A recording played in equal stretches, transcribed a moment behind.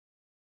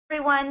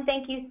Everyone,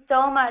 thank you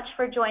so much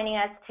for joining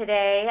us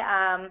today.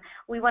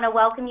 We want to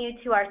welcome you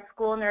to our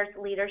School Nurse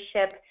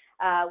Leadership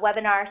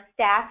webinar,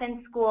 Staff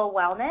and School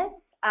Wellness.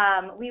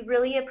 We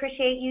really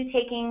appreciate you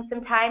taking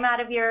some time out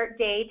of your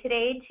day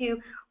today to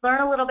learn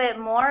a little bit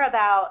more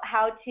about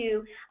how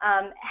to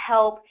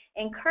help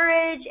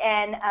encourage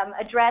and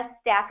address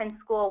staff and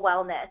school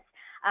wellness.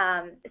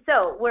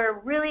 So we're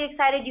really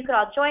excited you could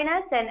all join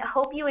us and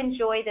hope you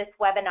enjoy this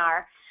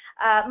webinar.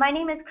 My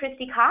name is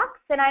Christy Cox,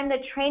 and I'm the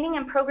Training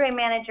and Program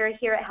Manager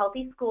here at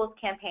Healthy Schools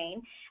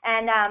Campaign.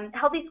 And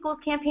Healthy Schools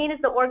Campaign is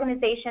the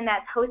organization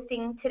that's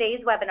hosting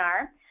today's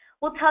webinar.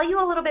 We'll tell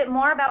you a little bit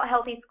more about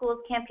Healthy Schools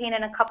Campaign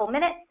in a couple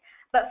minutes,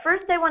 but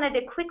first I wanted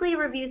to quickly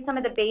review some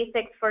of the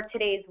basics for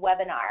today's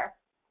webinar.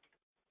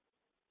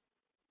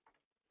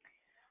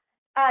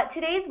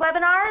 Today's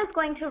webinar is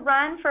going to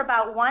run for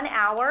about 1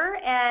 hour,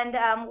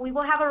 and we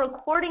will have a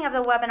recording of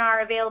the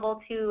webinar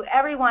available to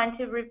everyone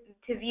to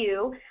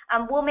view.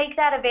 We'll make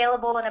that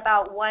available in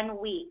about 1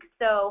 week.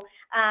 So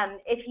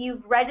if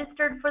you've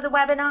registered for the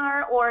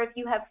webinar, or if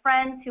you have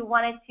friends who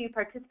wanted to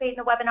participate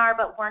in the webinar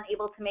but weren't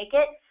able to make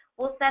it,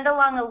 we'll send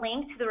along a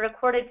link to the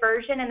recorded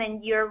version, and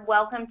then you're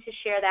welcome to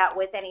share that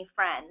with any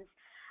friends.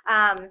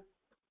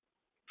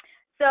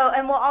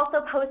 And we'll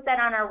also post that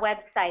on our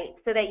website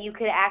so that you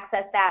could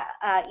access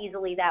that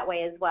easily that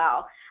way as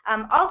well.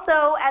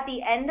 Also, at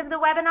the end of the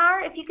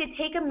webinar, if you could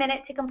take a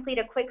minute to complete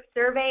a quick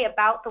survey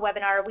about the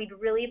webinar, we'd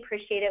really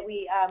appreciate it.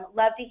 We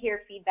love to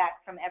hear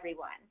feedback from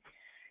everyone.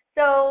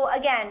 So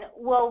again,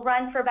 we'll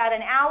run for about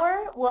an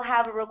hour. We'll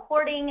have a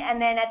recording,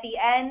 and then at the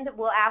end,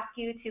 we'll ask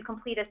you to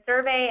complete a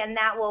survey, and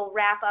that will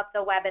wrap up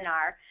the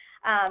webinar.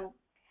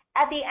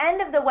 At the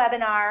end of the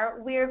webinar,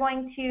 we're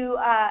going to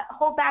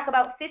hold back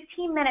about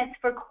 15 minutes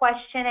for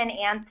question and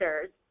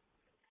answers.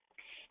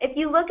 If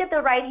you look at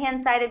the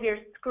right-hand side of your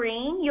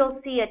screen, you'll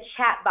see a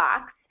chat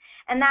box,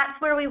 and that's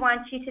where we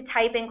want you to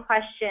type in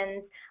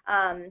questions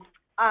on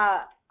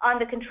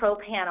the control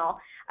panel.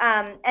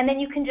 And then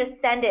you can just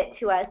send it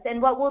to us.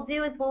 And what we'll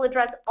do is we'll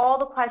address all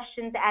the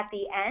questions at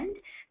the end.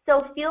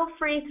 So feel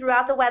free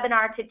throughout the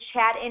webinar to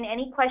chat in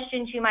any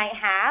questions you might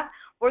have.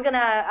 We're going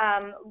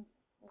to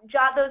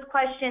jot those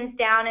questions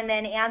down and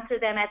then answer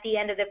them at the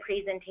end of the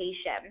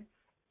presentation.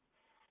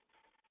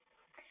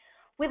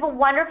 We have a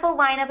wonderful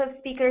lineup of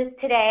speakers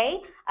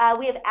today.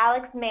 We have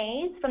Alex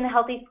Mays from the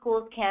Healthy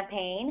Schools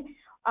Campaign,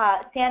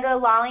 Sandra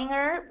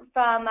Lawinger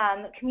from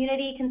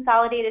Community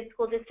Consolidated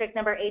School District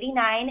number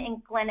 89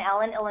 in Glen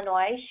Ellyn,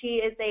 Illinois.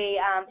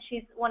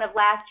 She's one of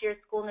last year's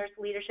School Nurse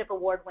Leadership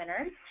Award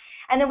winners.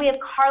 And then we have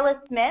Carla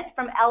Smith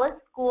from Ellis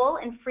School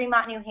in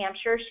Fremont, New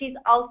Hampshire. She's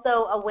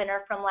also a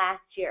winner from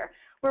last year.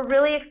 We're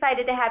really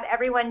excited to have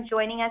everyone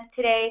joining us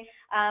today.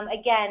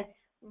 Again,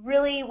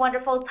 really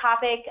wonderful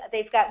topic.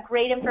 They've got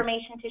great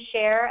information to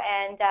share,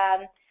 and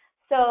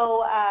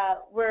so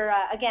we're,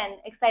 again,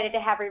 excited to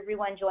have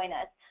everyone join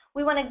us.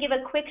 We want to give a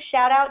quick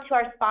shout out to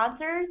our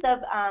sponsors.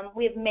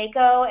 We have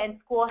Mako and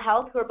School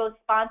Health, who are both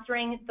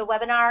sponsoring the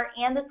webinar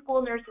and the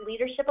School Nurse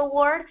Leadership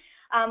Award.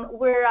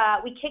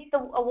 We kicked the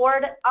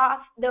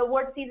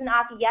award season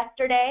off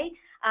yesterday.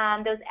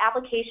 Those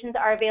applications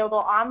are available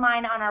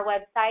online on our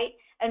website,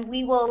 and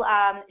we will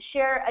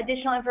share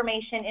additional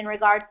information in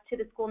regards to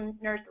the School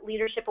Nurse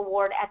Leadership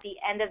Award at the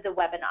end of the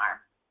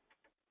webinar.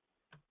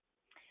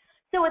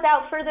 So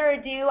without further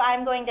ado,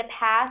 I'm going to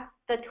pass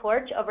the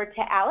torch over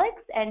to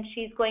Alex, and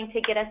she's going to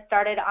get us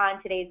started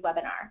on today's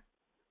webinar.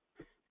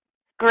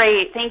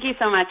 Great. Thank you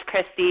so much,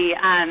 Christy,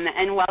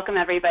 and welcome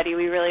everybody.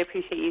 We really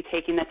appreciate you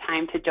taking the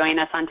time to join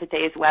us on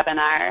today's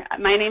webinar.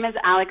 My name is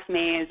Alex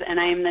Mays, and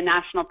I am the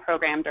National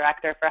Program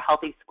Director for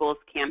Healthy Schools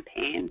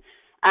Campaign.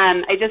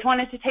 I just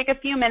wanted to take a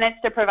few minutes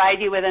to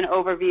provide you with an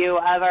overview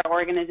of our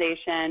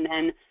organization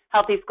and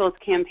Healthy Schools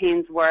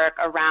Campaign's work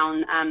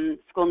around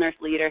school nurse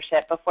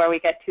leadership before we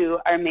get to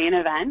our main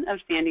event of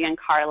Sandy and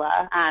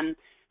Carla,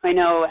 who I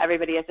know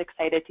everybody is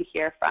excited to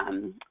hear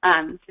from.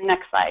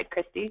 Next slide,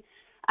 Christy.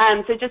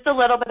 So just a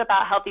little bit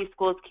about Healthy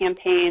Schools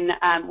Campaign.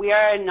 We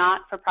are a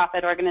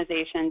not-for-profit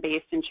organization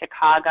based in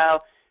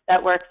Chicago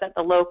that works at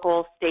the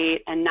local,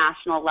 state, and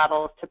national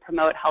levels to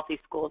promote healthy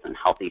schools and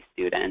healthy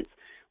students.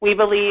 We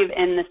believe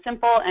in the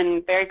simple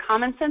and very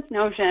common sense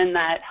notion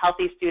that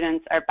healthy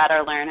students are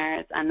better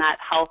learners and that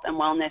health and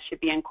wellness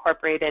should be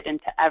incorporated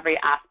into every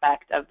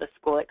aspect of the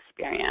school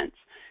experience.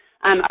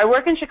 Our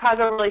work in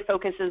Chicago really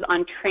focuses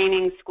on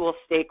training school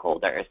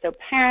stakeholders, so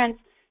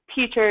parents,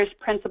 teachers,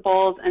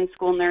 principals, and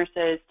school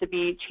nurses to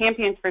be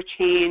champions for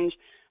change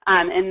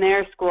in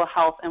their school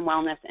health and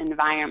wellness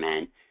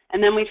environment.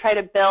 And then we try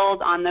to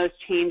build on those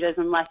changes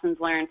and lessons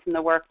learned from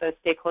the work those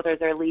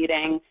stakeholders are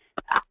leading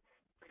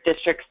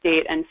district,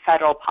 state, and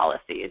federal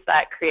policies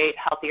that create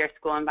healthier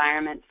school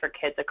environments for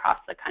kids across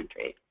the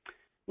country.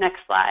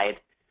 Next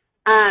slide.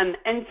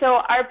 And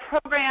so our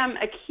program,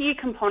 a key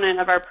component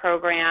of our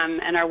program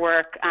and our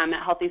work at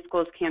Healthy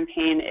Schools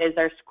Campaign is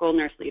our School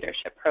Nurse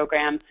Leadership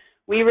Program.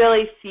 We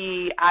really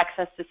see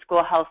access to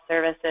school health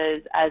services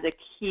as a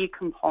key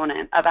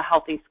component of a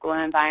healthy school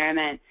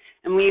environment.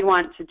 and we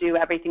want to do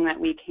everything that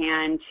we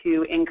can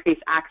to increase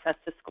access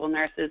to school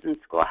nurses and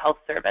school health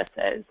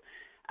services.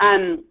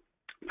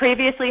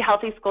 Previously,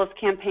 Healthy Schools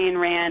Campaign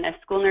ran a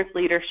school nurse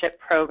leadership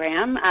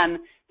program.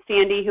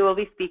 Sandy, who will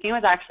be speaking,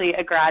 was actually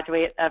a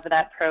graduate of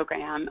that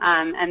program.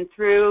 And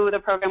through the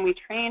program, we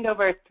trained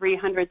over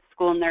 300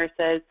 school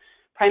nurses,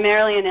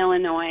 primarily in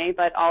Illinois,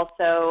 but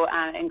also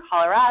in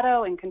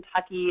Colorado, in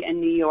Kentucky,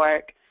 and New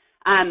York.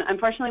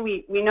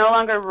 Unfortunately, we no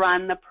longer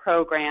run the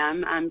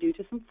program due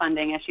to some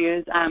funding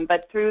issues,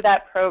 but through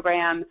that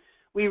program,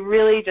 we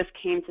really just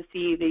came to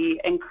see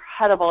the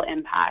incredible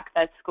impact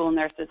that school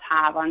nurses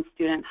have on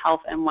student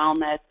health and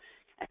wellness,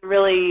 and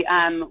really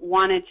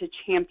wanted to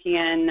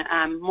champion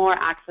more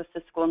access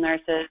to school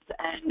nurses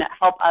and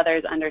help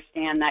others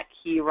understand that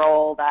key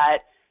role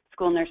that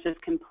school nurses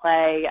can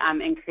play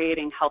in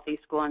creating healthy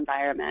school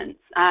environments.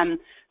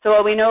 So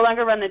while we no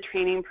longer run the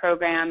training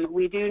program,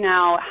 we do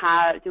now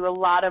do a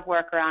lot of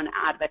work around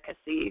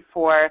advocacy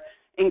for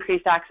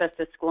increased access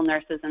to school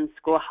nurses and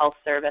school health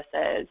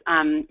services,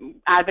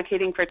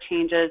 advocating for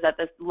changes at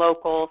the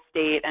local,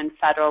 state, and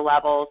federal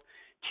levels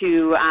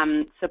to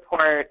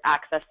support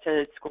access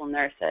to school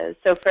nurses.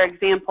 So for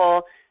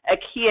example, a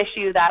key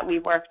issue that we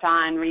worked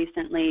on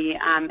recently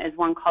is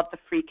one called the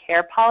free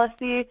care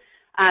policy.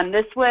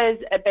 This was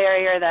a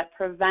barrier that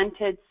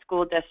prevented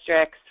school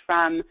districts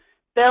from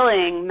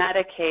billing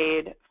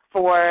Medicaid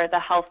for the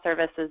health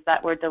services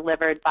that were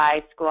delivered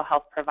by school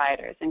health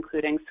providers,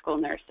 including school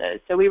nurses.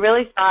 So we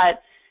really saw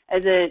it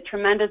as a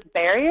tremendous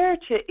barrier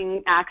to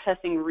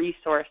accessing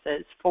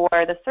resources for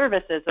the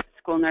services that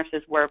school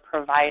nurses were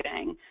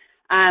providing.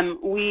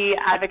 We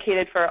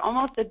advocated for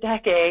almost a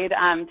decade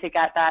to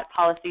get that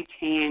policy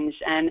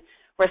changed, and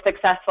were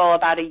successful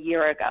about a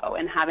year ago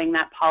in having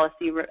that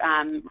policy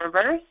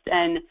reversed,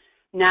 and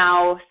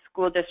now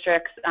school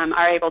districts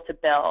are able to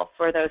bill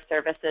for those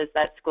services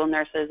that school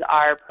nurses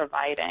are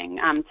providing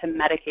to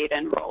Medicaid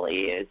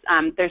enrollees.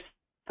 There's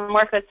some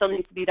work that still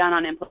needs to be done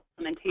on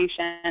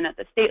implementation at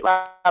the state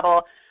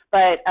level,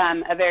 but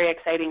a very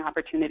exciting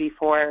opportunity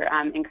for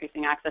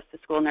increasing access to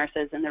school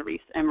nurses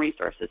and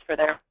resources for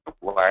their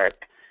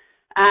work.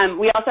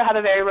 We also have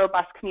a very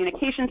robust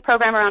communications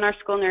program around our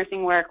school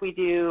nursing work. We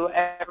do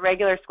a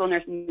regular school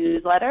nurse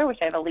newsletter, which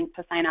I have a link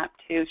to sign up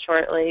to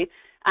shortly.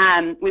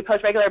 We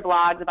post regular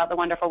blogs about the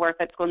wonderful work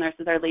that school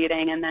nurses are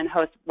leading, and then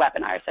host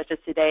webinars such as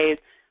today's,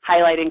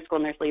 highlighting school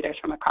nurse leaders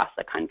from across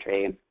the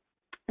country.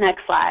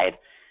 Next slide.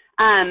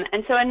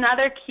 And so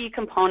another key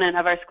component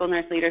of our school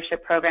nurse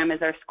leadership program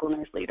is our School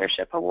Nurse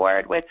Leadership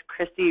Award, which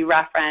Christy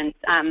referenced.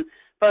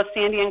 Both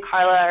Sandy and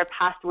Carla are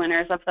past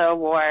winners of the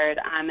award,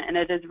 and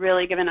it has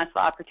really given us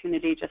the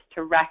opportunity just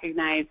to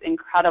recognize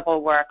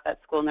incredible work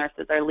that school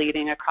nurses are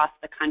leading across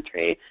the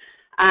country.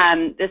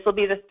 This will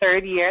be the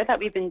third year that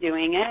we've been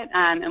doing it,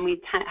 and we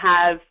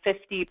have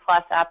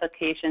 50-plus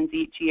applications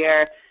each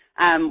year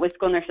with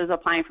school nurses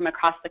applying from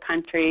across the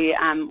country.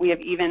 We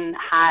have even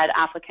had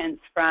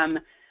applicants from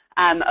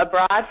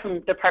abroad, from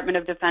Department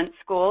of Defense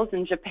schools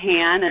in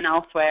Japan and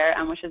elsewhere,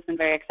 which has been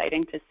very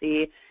exciting to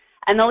see.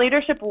 And the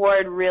Leadership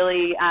Award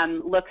really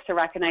looks to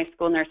recognize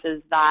school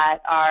nurses that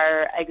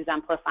are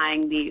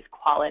exemplifying these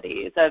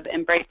qualities of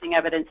embracing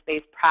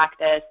evidence-based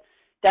practice,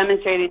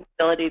 demonstrating the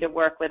ability to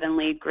work with and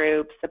lead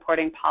groups,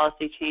 supporting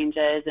policy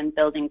changes, and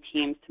building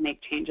teams to make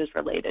changes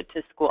related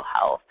to school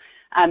health.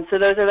 So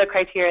those are the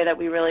criteria that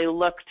we really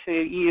look to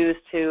use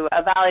to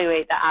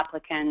evaluate the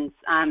applicants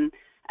and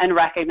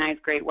recognize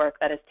great work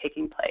that is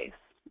taking place.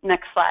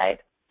 Next slide.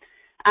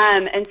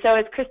 And so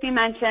as Christy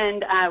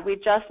mentioned, we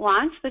just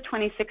launched the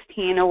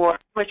 2016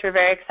 award, which we're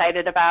very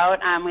excited about.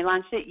 We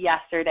launched it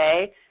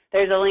yesterday.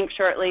 There's a link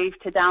shortly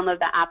to download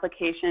the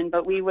application,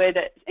 but we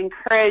would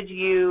encourage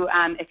you,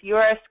 if you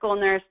are a school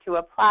nurse, to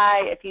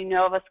apply. If you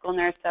know of a school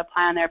nurse, to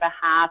apply on their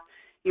behalf.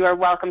 You are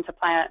welcome to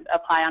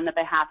apply on the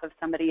behalf of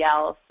somebody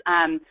else.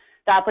 The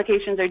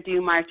applications are due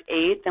March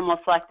 8th, and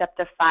we'll select up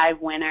to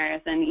 5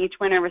 winners, and each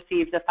winner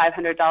receives a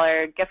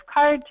 $500 gift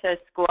card to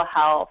School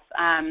Health.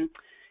 And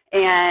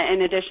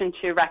in addition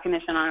to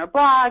recognition on our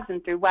blogs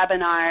and through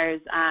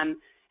webinars,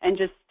 and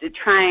just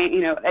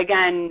trying,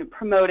 again,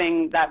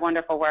 promoting that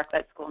wonderful work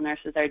that school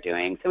nurses are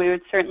doing. So we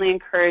would certainly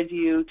encourage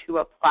you to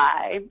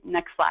apply.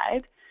 Next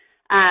slide.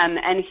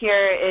 And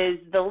here is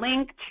the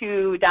link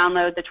to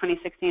download the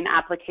 2016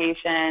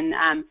 application,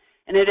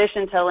 in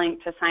addition to a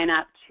link to sign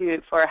up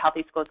for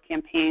Healthy Schools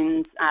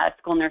Campaign's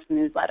school nurse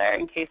newsletter,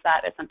 in case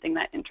that is something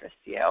that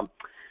interests you.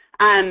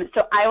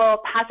 So I will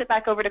pass it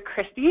back over to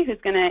Christy, who's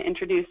going to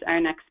introduce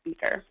our next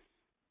speaker.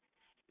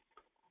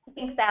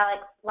 Thanks,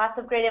 Alex. Lots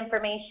of great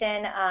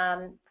information.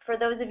 For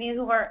those of you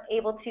who weren't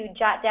able to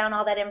jot down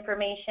all that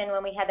information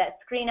when we had that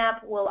screen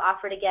up, we'll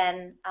offer it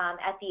again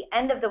at the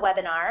end of the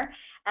webinar.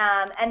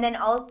 And then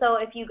also,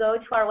 if you go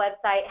to our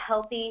website,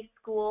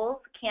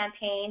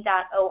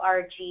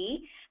 healthyschoolscampaign.org,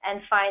 and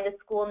find the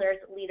School Nurse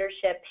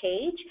Leadership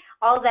page,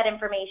 all of that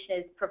information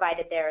is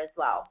provided there as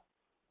well.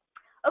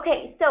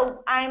 Okay,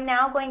 so I'm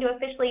now going to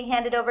officially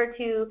hand it over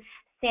to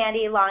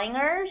Sandy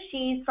Lawinger.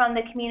 She's from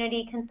the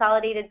Community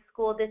Consolidated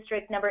School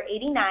District number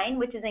 89,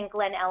 which is in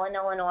Glen Ellyn,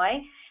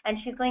 Illinois, and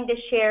she's going to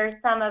share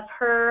some of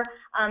her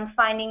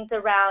findings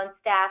around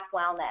staff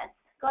wellness.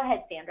 Go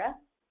ahead, Sandra.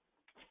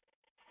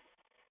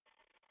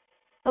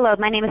 Hello,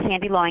 my name is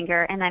Sandy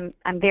Lawinger, and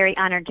I'm very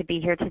honored to be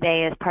here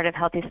today as part of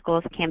Healthy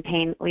Schools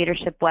Campaign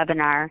Leadership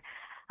Webinar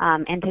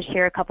and to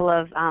share a couple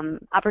of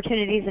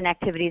opportunities and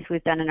activities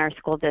we've done in our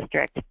school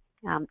district.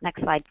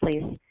 Next slide,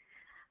 please.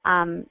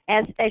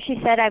 As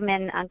she said, I'm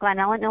in Glen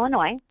Ellyn,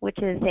 Illinois, which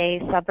is a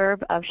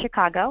suburb of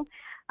Chicago.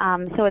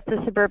 So it's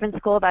a suburban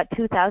school, about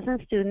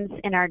 2,000 students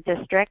in our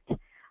district,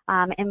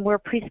 and we're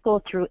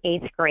preschool through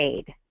 8th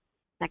grade.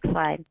 Next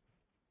slide.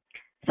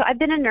 So I've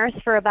been a nurse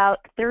for about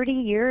 30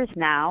 years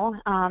now,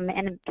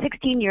 and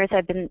 16 years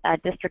I've been a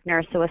district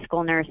nurse, so a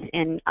school nurse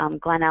in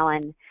Glen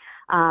Ellyn.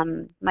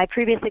 My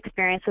previous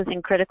experience was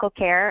in critical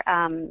care.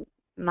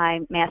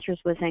 My master's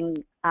was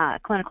in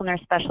clinical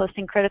nurse specialist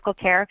in critical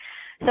care.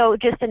 So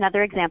just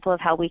another example of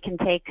how we can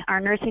take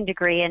our nursing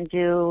degree and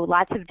do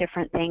lots of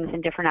different things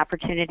and different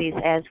opportunities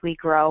as we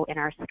grow in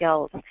our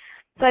skills.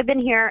 So I've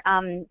been here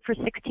for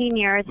 16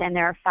 years, and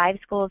there are 5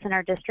 schools in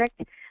our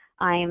district.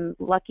 I'm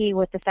lucky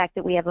with the fact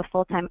that we have a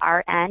full-time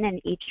RN in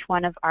each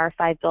one of our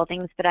 5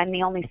 buildings, but I'm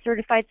the only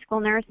certified school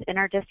nurse in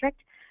our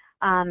district.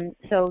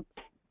 So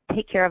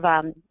take care of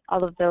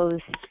all of those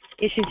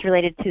issues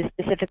related to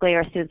specifically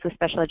our students with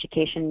special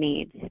education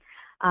needs.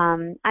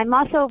 I'm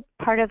also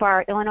part of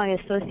our Illinois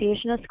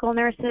Association of School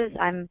Nurses.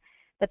 I'm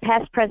the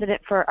past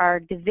president for our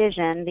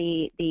division,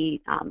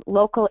 the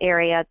local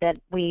area that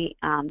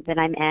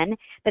I'm in.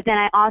 But then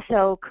I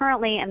also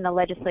currently am the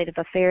legislative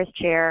affairs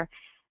chair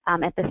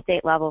at the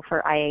state level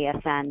for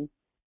IASN.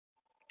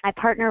 I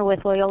partner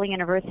with Loyola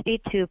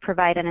University to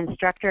provide an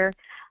instructor.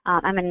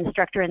 I'm an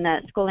instructor in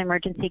the school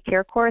emergency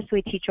care course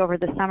we teach over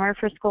the summer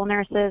for school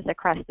nurses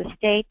across the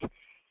state.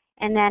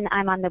 And then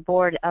I'm on the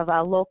board of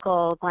a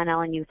local Glen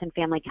Ellyn Youth and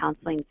Family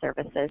Counseling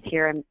Services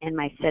here in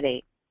my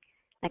city.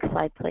 Next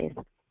slide, please.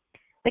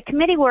 The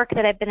committee work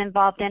that I've been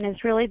involved in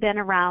has really been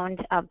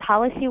around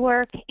policy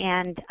work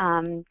and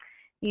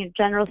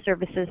general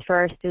services for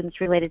our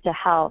students related to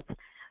health.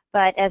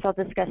 But as I'll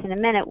discuss in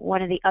a minute,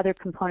 one of the other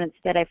components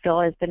that I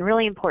feel has been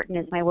really important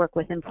is my work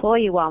with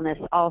employee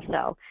wellness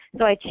also.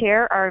 So I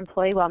chair our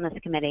Employee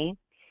Wellness Committee,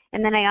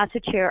 and then I also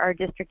chair our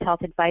District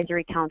Health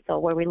Advisory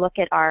Council, where we look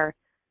at our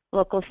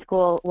local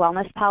school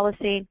wellness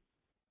policy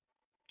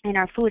and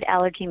our food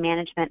allergy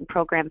management and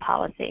program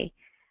policy.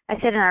 I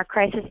sit in our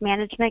Crisis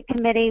Management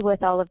Committee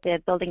with all of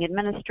the building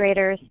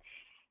administrators,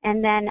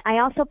 and then I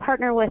also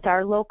partner with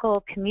our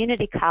local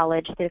community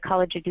college, the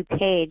College of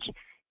DuPage,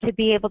 to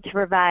be able to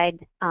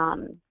provide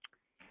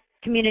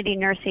community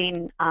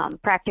nursing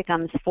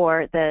practicums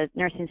for the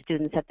nursing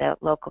students at the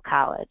local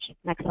college.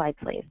 Next slide,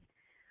 please.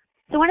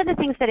 So one of the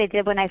things that I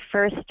did when I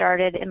first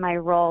started in my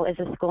role as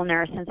a school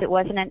nurse, since it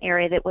wasn't an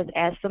area that was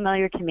as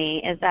familiar to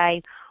me, is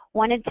I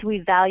wanted to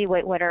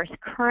evaluate what our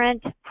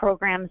current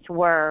programs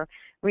were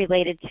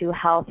related to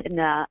health in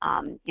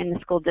the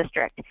school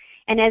district.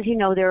 And as you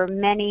know, there are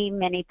many,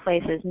 many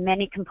places,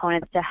 many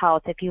components to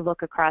health if you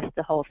look across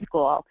the whole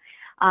school.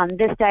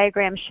 This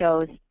diagram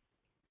shows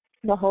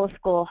the whole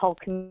school, whole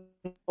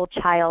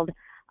child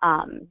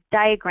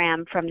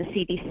diagram from the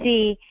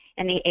CDC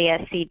and the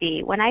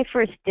ASCD. When I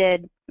first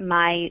did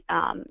my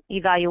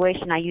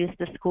evaluation, I used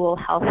the School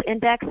Health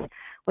Index,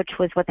 which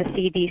was what the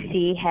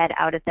CDC had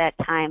out at that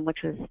time,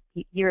 which was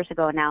years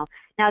ago now.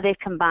 Now they've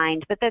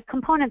combined, but the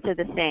components are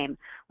the same.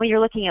 When you're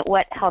looking at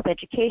what health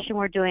education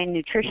we're doing,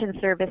 nutrition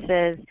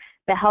services,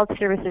 the health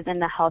services in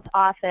the health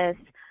office,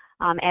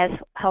 as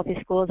Healthy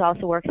Schools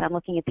also works on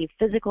looking at the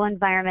physical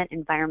environment,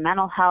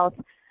 environmental health.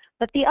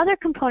 But the other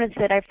components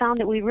that I found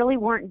that we really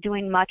weren't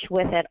doing much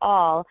with at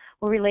all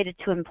were related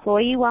to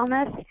employee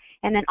wellness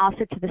and then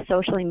also to the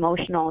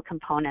social-emotional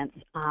components,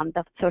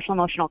 the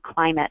social-emotional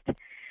climate.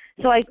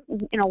 So I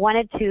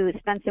wanted to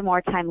spend some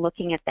more time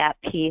looking at that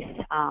piece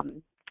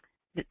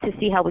to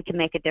see how we can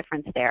make a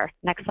difference there.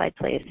 Next slide,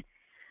 please.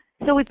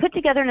 So we put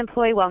together an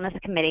employee wellness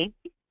committee.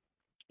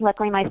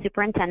 Luckily, my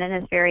superintendent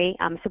is very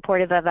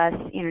supportive of us,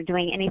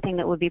 doing anything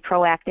that would be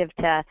proactive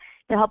to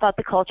help out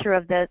the culture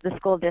of the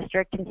school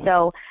district. And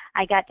so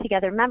I got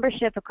together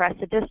membership across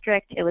the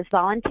district. It was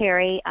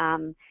voluntary,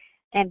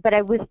 but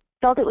I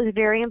felt it was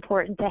very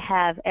important to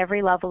have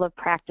every level of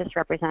practice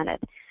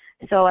represented.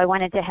 So I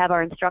wanted to have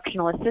our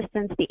instructional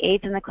assistants, the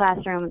aides in the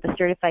classroom, the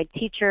certified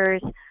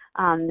teachers,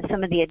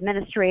 some of the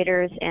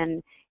administrators,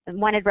 and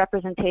wanted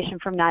representation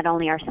from not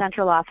only our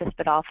central office,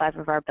 but all 5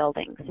 of our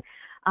buildings.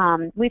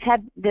 We've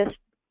had the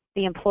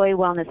Employee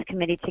Wellness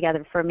Committee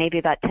together for maybe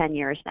about 10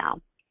 years now.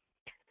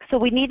 So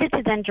we needed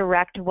to then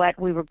direct what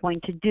we were going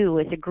to do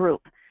as a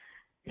group.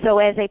 So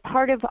as a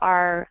part of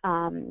our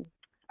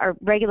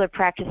regular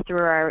practice through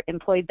our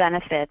employee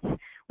benefits,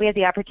 we have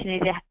the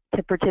opportunity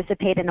to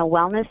participate in a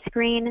wellness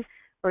screen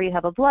where you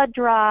have a blood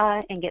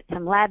draw and get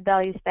some lab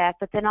values back,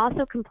 but then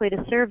also complete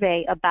a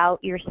survey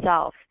about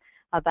yourself,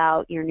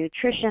 about your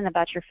nutrition,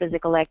 about your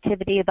physical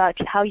activity, about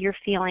how you're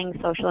feeling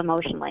social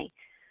emotionally.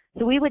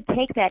 So we would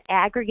take that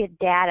aggregate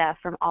data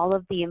from all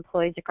of the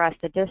employees across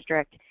the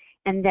district,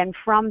 and then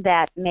from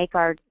that make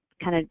our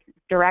kind of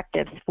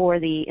directives for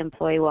the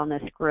employee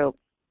wellness group.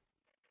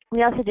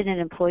 We also did an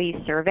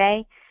employee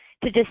survey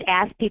to just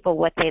ask people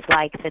what they'd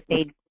like that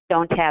they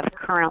don't have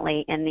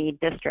currently in the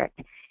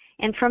district.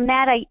 And from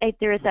that,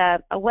 there's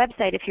a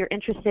website if you're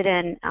interested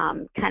in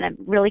kind of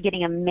really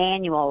getting a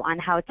manual on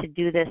how to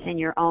do this in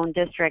your own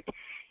district.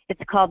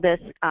 It's called this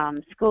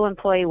School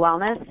Employee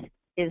Wellness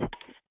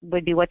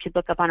would be what you'd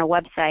look up on a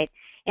website,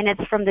 and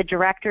it's from the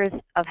Directors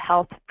of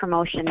Health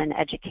Promotion and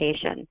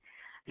Education.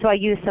 So I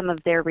use some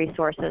of their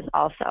resources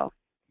also.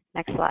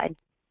 Next slide.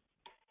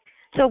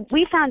 So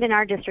we found in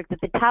our district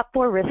that the top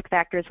 4 risk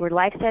factors were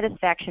life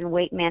satisfaction,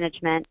 weight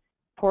management,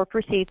 poor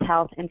perceived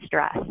health, and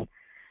stress.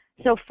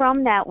 So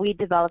from that, we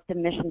developed a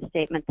mission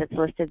statement that's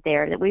listed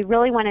there, that we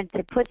really wanted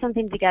to put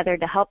something together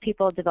to help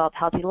people develop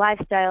healthy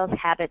lifestyles,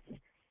 habits,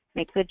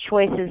 make good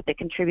choices that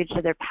contribute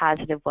to their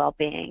positive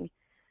well-being.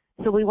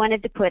 So we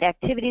wanted to put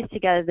activities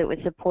together that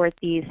would support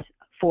these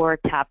 4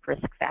 top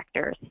risk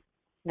factors.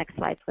 Next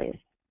slide, please.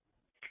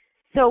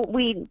 So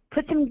we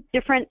put some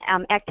different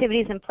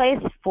activities in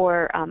place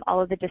for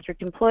all of the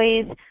district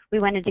employees. We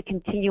wanted to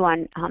continue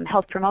on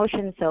health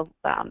promotion, so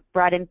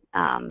brought in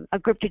a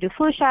group to do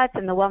flu shots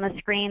and the wellness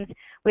screens.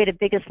 We had a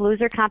Biggest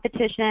Loser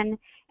competition,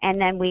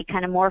 and then we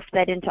kind of morphed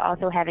that into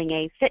also having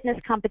a fitness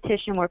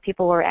competition where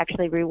people were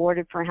actually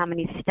rewarded for how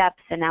many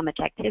steps and how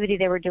much activity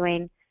they were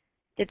doing.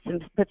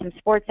 Put some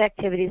sports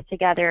activities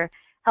together,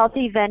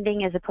 healthy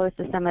vending as opposed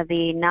to some of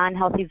the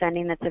non-healthy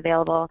vending that's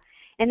available.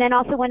 And then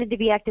also wanted to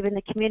be active in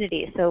the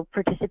community, so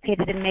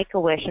participated in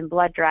Make-A-Wish and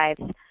blood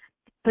drives,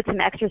 put some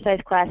exercise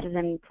classes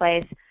in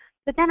place.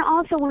 But then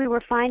also we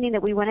were finding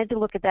that we wanted to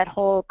look at that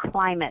whole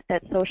climate,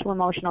 that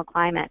social-emotional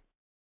climate.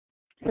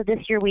 So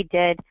this year we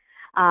did,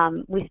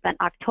 we spent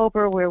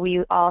October where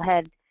we all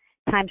had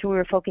times where we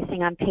were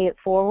focusing on Pay It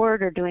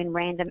Forward or doing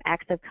random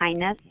acts of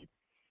kindness.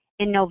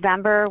 In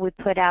November, we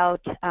put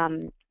out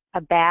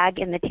a bag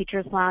in the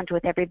teacher's lounge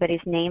with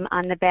everybody's name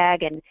on the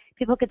bag, and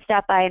people could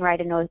stop by and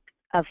write a note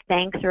of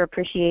thanks or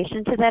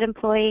appreciation to that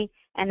employee,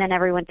 and then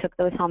everyone took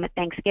those home at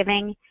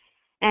Thanksgiving.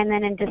 And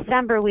then in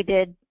December, we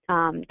did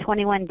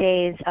 21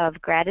 days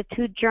of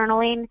gratitude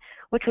journaling,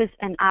 which was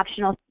an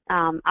optional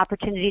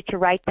opportunity to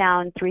write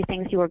down 3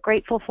 things you were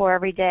grateful for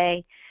every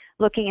day,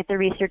 looking at the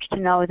research to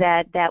know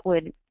that that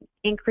would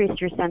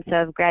increase your sense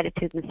of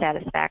gratitude and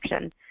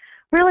satisfaction.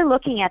 Really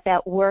looking at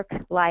that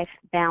work-life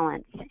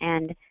balance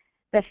and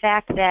the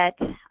fact that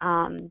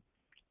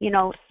you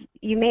know,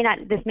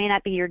 this may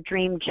not be your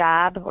dream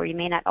job, or you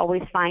may not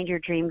always find your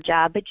dream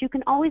job, but you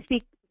can always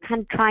be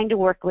kind of trying to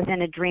work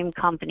within a dream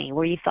company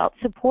where you felt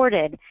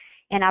supported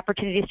and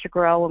opportunities to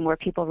grow and where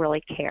people really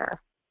care.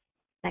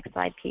 Next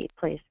slide, Pete,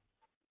 please.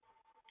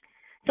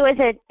 So as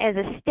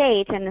a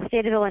state, in the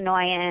state of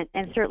Illinois,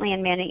 and certainly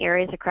in many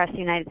areas across the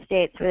United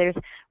States, where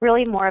there's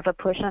really more of a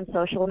push on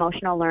social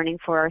emotional learning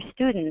for our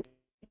students.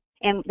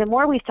 And the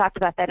more we've talked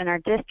about that in our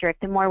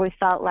district, the more we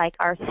felt like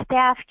our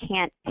staff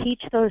can't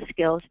teach those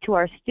skills to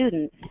our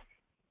students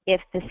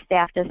if the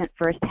staff doesn't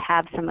first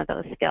have some of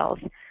those skills.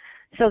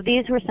 So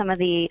these were some of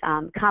the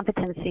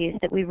competencies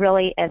that we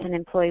really, as an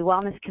employee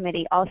wellness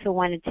committee, also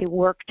wanted to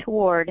work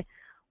toward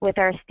with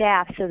our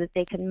staff so that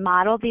they can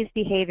model these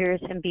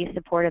behaviors and be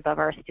supportive of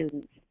our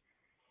students.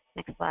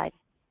 Next slide.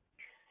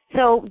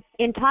 So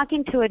in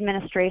talking to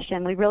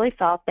administration, we really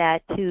felt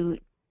that to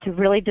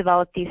really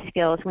develop these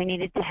skills, we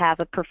needed to have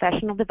a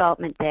professional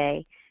development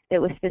day that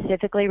was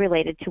specifically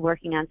related to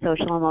working on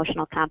social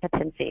emotional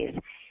competencies.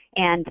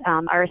 And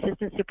our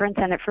assistant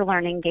superintendent for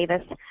learning gave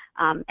us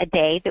a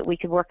day that we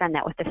could work on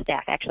that with the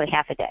staff, actually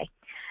half a day.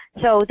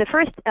 So the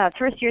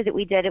first year that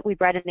we did it, we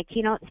brought in a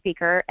keynote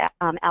speaker,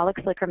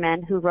 Alex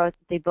Lickerman, who wrote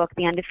the book,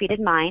 The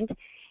Undefeated Mind.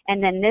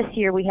 And then this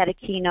year we had a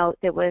keynote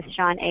that was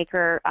Sean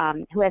Aker,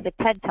 who has a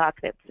TED Talk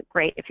that's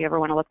great if you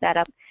ever want to look that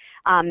up.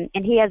 And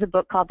he has a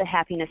book called The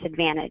Happiness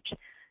Advantage.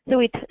 So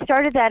we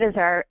started that as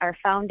our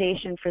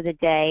foundation for the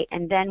day,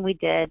 and then we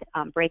did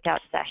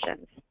breakout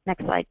sessions.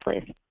 Next slide,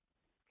 please.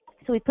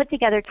 So we put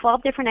together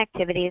 12 different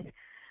activities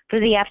for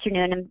the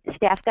afternoon, and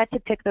staff got to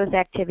pick those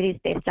activities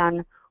based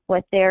on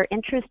what their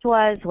interest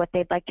was, what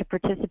they'd like to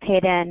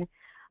participate in.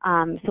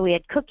 So we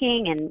had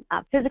cooking and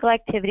physical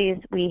activities.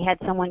 We had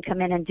someone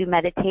come in and do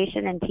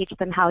meditation and teach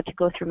them how to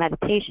go through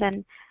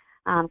meditation,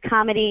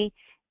 comedy.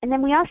 And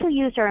then we also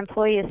used our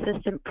employee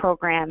assistant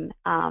program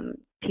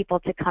people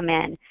to come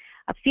in.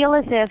 I feel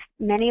as if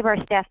many of our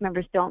staff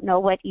members don't know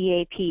what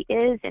EAP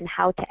is and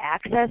how to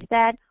access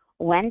that,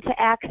 when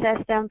to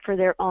access them for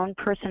their own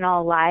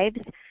personal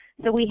lives.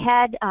 So we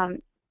had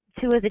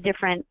 2 of the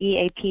different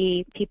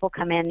EAP people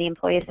come in, the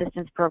employee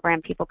assistance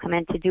program people come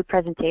in to do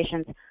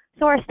presentations,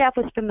 so our staff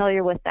was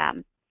familiar with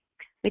them.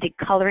 We did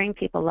coloring,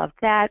 people loved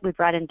that. We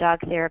brought in dog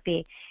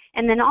therapy.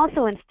 And then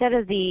also, instead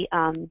of the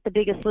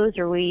Biggest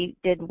Loser, we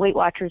did Weight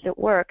Watchers at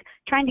Work,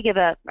 trying to give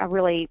a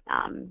really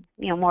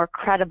more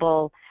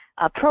credible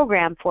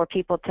program for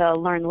people to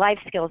learn life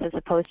skills as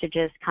opposed to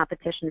just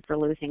competition for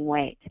losing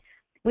weight.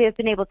 we have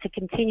been able to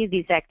continue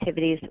these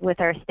activities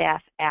with our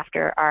staff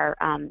after our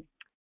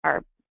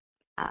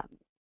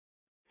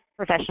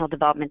professional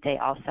development day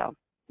also.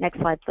 Next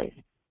slide, please.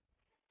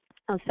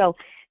 So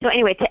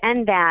anyway, to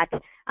end that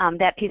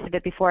piece of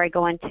it before I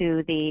go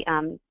into the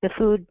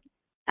food,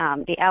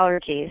 the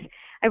allergies,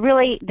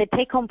 the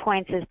take-home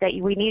points is that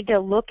we need to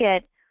look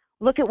at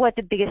what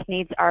the biggest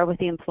needs are with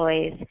the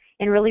employees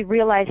and really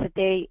realize that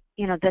the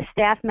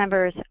staff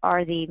members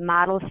are the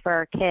models for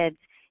our kids,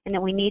 and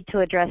that we need to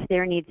address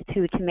their needs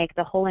too to make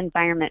the whole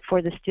environment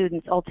for the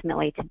students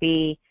ultimately to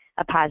be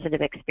a positive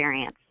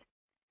experience.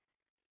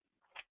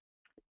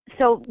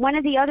 So one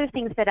of the other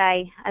things that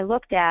I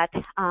looked at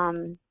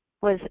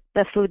was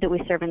the food that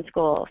we serve in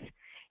schools.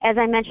 As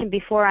I mentioned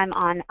before, I'm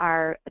on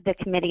the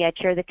committee. I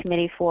chair the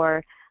committee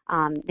for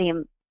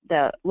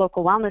the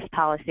local wellness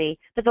policy,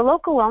 but the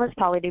local wellness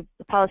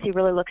policy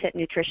really looks at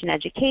nutrition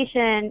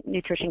education,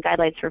 nutrition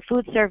guidelines for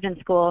food served in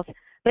schools,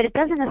 but it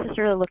doesn't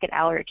necessarily look at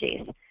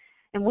allergies.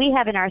 And we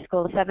have in our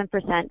school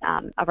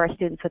 7% of our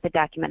students with a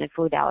documented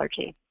food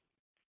allergy.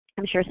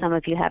 I'm sure some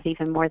of you have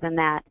even more than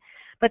that.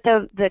 But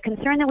the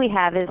concern that we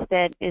have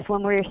is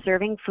when we're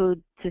serving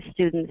food to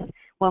students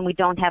when we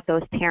don't have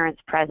those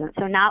parents present.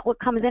 So not what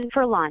comes in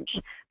for lunch,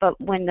 but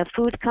when the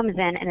food comes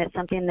in and it's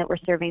something that we're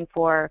serving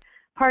for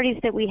parties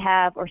that we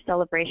have or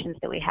celebrations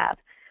that we have.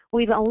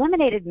 We've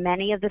eliminated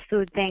many of the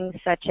food things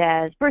such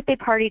as birthday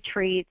party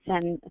treats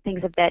and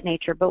things of that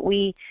nature, but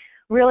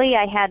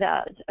I had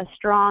a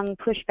strong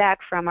pushback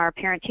from our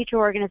parent-teacher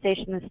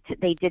organizations.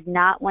 They did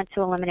not want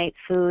to eliminate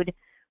food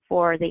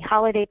for the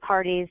holiday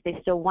parties. They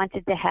still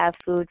wanted to have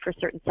food for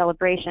certain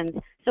celebrations.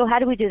 So how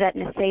do we do that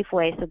in a safe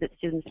way so that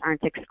students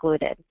aren't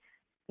excluded?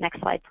 Next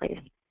slide, please.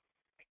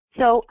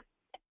 So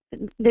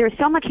there's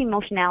so much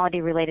emotionality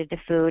related to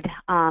food,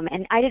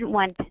 and I didn't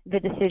want the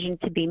decision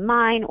to be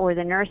mine or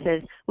the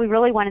nurses. We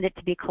really wanted it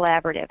to be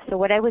collaborative. So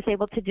what I was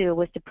able to do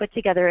was to put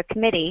together a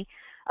committee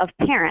of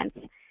parents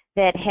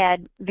that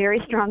had very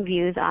strong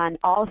views on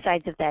all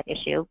sides of that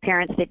issue.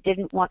 Parents that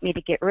didn't want me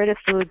to get rid of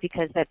food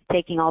because that's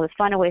taking all the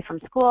fun away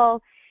from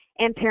school,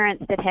 and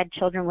parents that had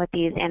children with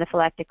these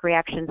anaphylactic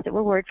reactions that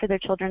were worried for their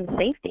children's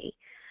safety.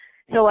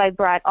 So I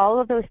brought all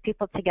of those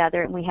people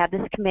together, and we have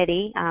this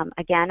committee.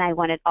 Again, I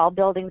wanted all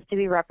buildings to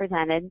be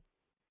represented.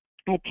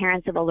 I had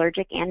parents of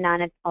allergic and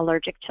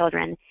non-allergic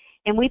children,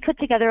 and we put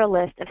together a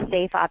list of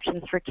safe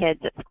options for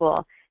kids at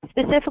school.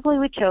 Specifically,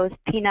 we chose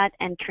peanut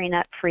and tree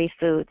nut-free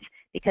foods,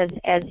 because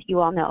as you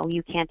all know,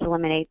 you can't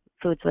eliminate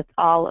foods with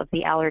all of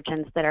the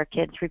allergens that our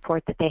kids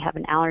report that they have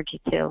an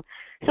allergy to.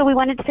 So we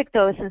wanted to pick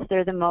those since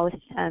they're the most,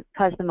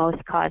 cause the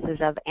most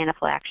causes of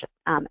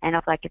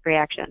anaphylactic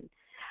reaction.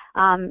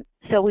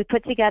 So we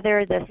put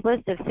together this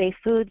list of safe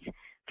foods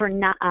for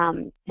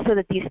so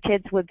that these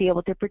kids would be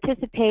able to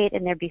participate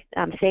and there'd be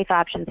safe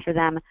options for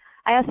them.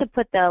 I also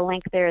put the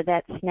link there,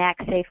 that's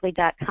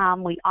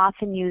snacksafely.com. We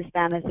often use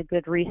them as a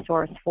good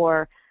resource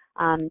for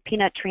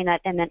peanut, tree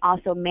nut, and then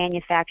also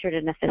manufactured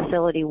in a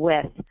facility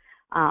with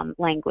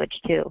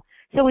language too.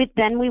 So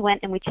then we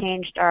went and we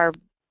changed our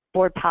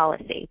board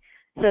policy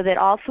so that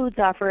all foods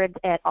offered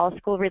at all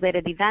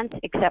school-related events,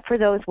 except for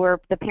those where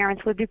the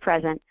parents would be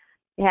present,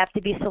 they have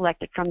to be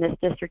selected from this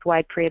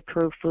district-wide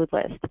pre-approved food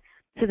list.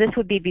 So this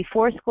would be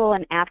before school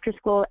and after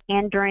school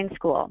and during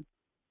school.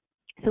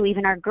 So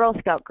even our Girl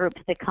Scout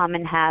groups that come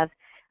and have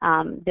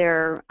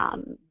their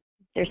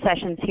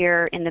sessions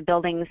here in the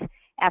buildings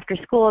after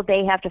school,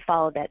 they have to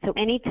follow that. So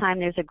anytime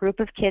there's a group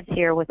of kids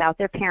here without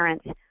their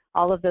parents,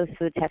 all of those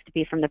foods have to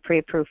be from the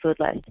pre-approved food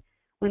list.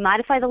 We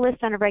modify the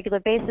list on a regular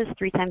basis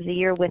 3 times a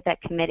year with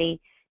that committee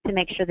to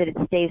make sure that it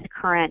stays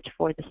current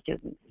for the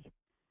students.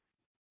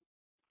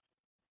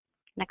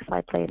 Next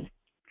slide, please.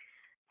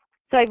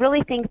 So I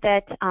really think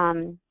that,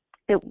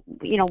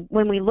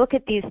 when we look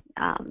at these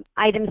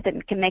items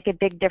that can make a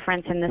big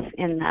difference in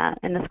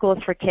the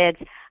schools for kids,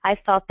 I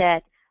felt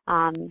that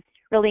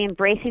really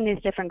embracing these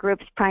different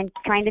groups,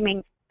 trying to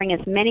bring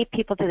as many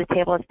people to the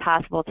table as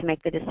possible to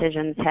make the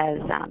decisions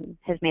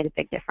has made a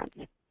big difference.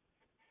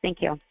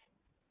 Thank you.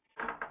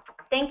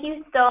 Thank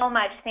you so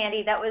much,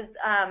 Sandy. That was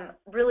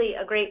really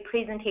a great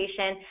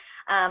presentation.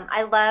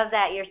 I love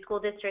that your school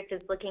district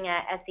is looking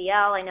at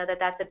SEL. I know that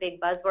that's a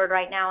big buzzword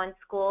right now in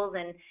schools,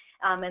 and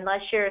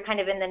unless you're kind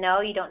of in the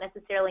know, you don't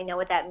necessarily know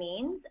what that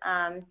means.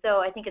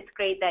 So I think it's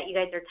great that you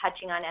guys are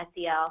touching on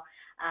SEL.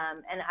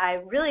 And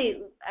I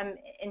really am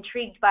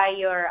intrigued by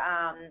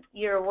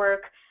your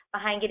work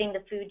behind getting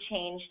the food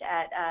changed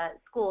at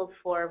schools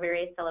for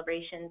various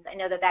celebrations. I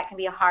know that that can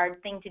be a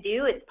hard thing to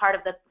do. It's part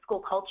of the school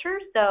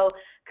culture, so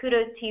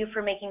kudos to you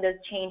for making those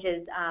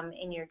changes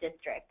in your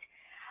district.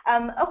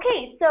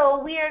 Okay, so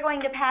we are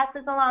going to pass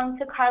this along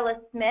to Carla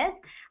Smith.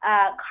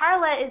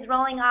 Carla is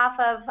rolling off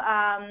of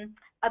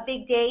a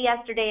big day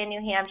yesterday in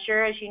New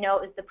Hampshire. As you know,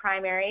 it was the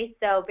primary,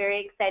 so very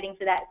exciting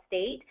for that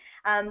state.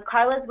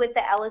 Carla's with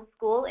the Ellis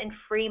School in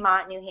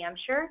Fremont, New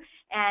Hampshire,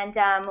 and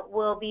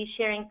we'll be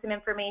sharing some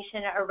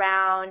information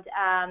around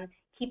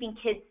keeping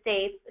kids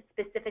safe,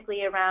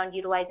 specifically around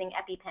utilizing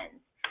EpiPens.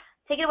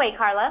 Take it away,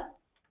 Carla.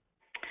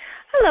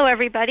 Hello,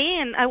 everybody,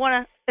 and I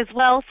want to as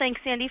well thank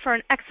Sandy for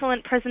an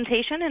excellent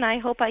presentation, and I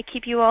hope I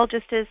keep you all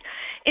just as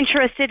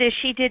interested as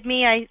she did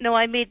me. I know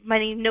I made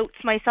many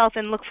notes myself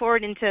and look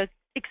forward into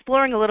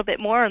exploring a little bit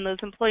more on those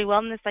employee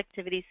wellness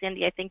activities.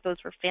 Sandy, I think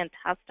those were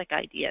fantastic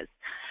ideas.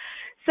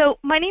 So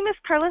my name is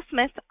Carla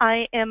Smith.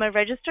 I am a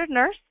registered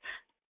nurse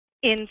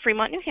in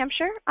Fremont, New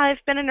Hampshire.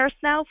 I've been a nurse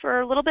now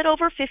for a little bit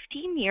over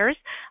 15 years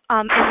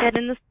and been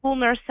in the school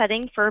nurse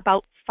setting for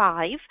about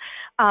 5.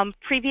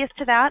 Previous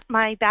to that,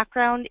 my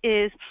background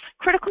is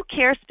critical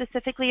care,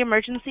 specifically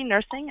emergency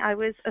nursing. I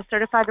was a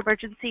certified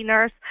emergency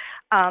nurse,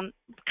 kind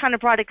of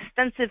brought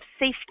extensive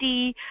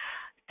safety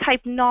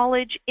type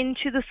knowledge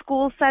into the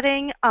school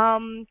setting.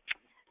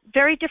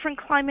 Very different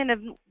climate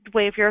and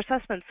way of your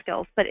assessment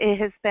skills, but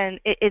it's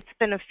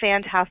been a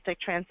fantastic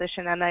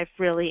transition, and I've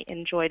really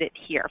enjoyed it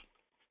here.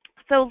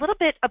 So a little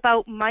bit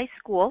about my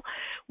school.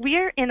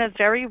 We're in a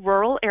very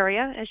rural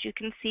area, as you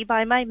can see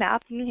by my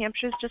map. New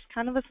Hampshire is just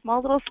kind of a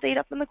small little state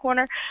up in the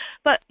corner.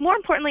 But more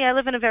importantly, I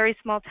live in a very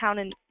small town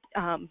in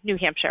New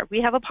Hampshire.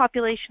 We have a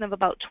population of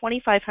about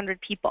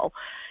 2,500 people.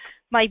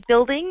 My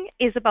building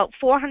is about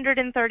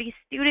 430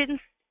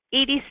 students,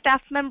 80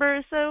 staff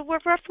members, so we're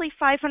roughly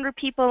 500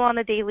 people on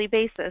a daily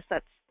basis.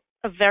 That's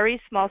a very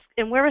small,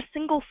 and we're a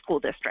single school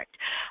district.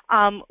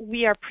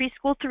 We are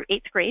preschool through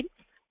 8th grade.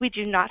 We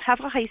do not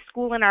have a high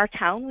school in our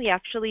town. We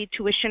actually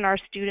tuition our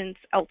students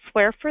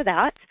elsewhere for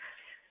that.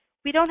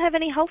 We don't have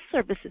any health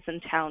services in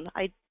town.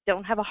 I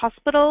don't have a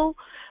hospital.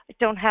 I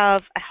don't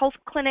have a health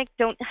clinic.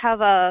 Don't have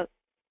a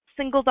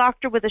single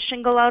doctor with a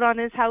shingle out on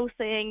his house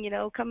saying, you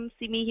know, come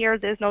see me here.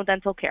 There's no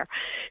dental care.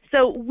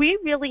 So we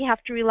really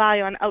have to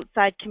rely on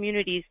outside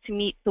communities to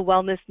meet the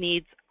wellness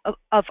needs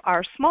of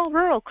our small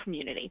rural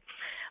community.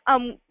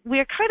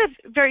 We're kind of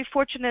very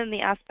fortunate in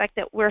the aspect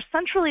that we're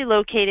centrally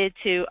located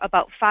to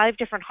about 5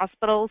 different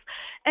hospitals,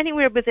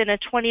 anywhere within a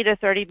 20 to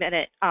 30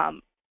 minute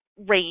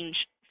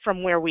range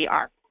from where we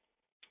are.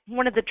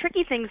 One of the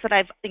tricky things that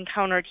I've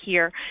encountered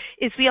here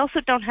is we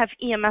also don't have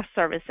EMS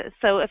services.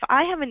 So if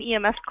I have an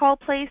EMS call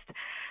placed,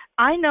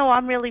 I know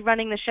I'm really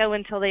running the show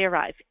until they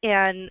arrive.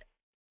 And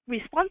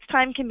response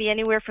time can be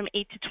anywhere from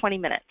 8 to 20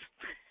 minutes.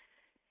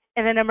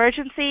 In an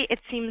emergency,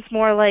 it seems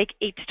more like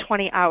 8 to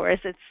 20 hours.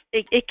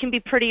 It can be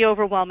pretty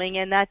overwhelming,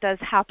 and that does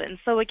happen.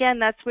 So again,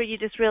 that's where you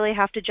just really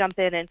have to jump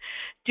in and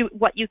do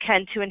what you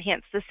can to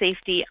enhance the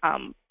safety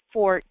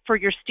for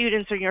your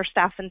students or your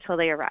staff until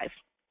they arrive.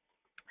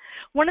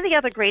 One of the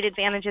other great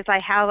advantages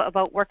I have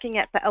about working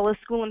at the Ellis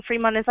School in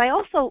Fremont is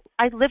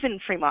I live in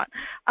Fremont.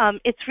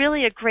 It's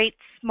really a great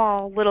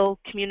small little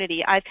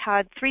community. I've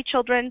had 3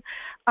 children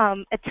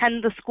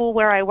attend the school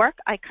where I work.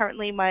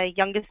 My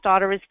youngest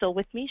daughter is still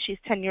with me. She's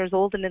 10 years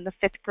old and in the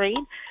 5th grade.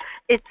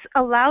 It's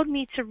allowed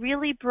me to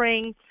really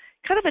bring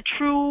kind of a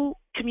true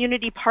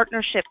community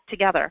partnership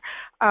together.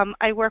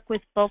 I work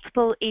with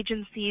multiple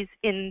agencies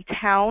in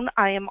town.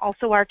 I am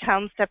also our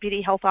town's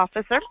deputy health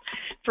officer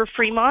for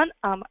Fremont.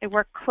 I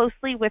work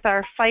closely with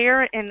our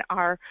fire and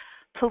our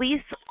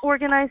police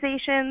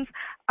organizations.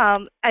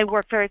 I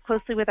work very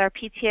closely with our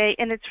PTA,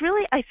 and it's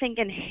really, I think,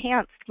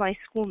 enhanced my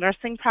school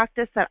nursing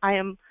practice that I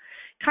am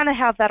kind of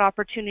have that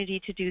opportunity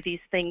to do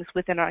these things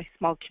within our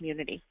small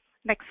community.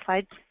 Next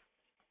slide.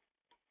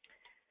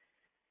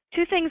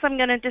 2 things I'm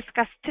going to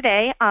discuss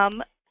today.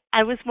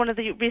 I was one of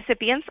the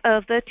recipients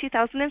of the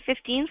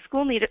 2015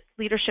 School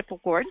Leadership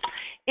Award,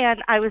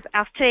 and I was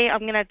asked today,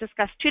 I'm going to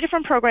discuss 2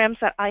 different programs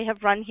that I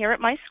have run here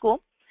at my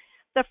school.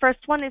 The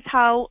first one is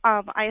how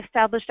I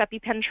established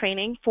EpiPen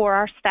training for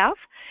our staff,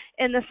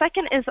 and the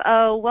second is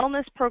a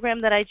wellness program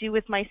that I do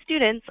with my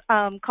students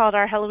called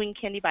our Halloween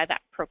Candy Buyback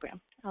Program.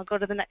 I'll go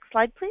to the next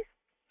slide, please.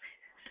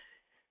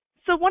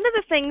 So one of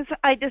the things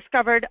I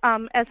discovered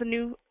as a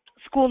new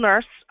school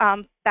nurse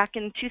back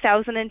in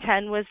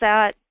 2010 was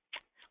that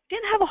I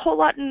didn't have a whole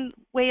lot in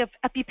way of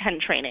EpiPen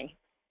training.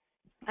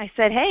 I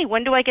said, hey,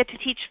 when do I get to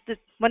teach this?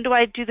 When do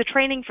I do the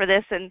training for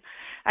this? And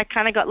I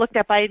kind of got looked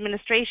at by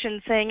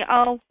administration saying,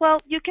 oh, well,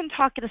 you can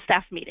talk at a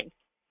staff meeting.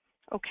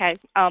 Okay,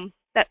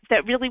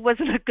 that really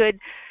wasn't a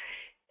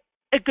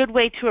good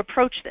way to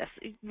approach this.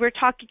 We're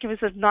talking, it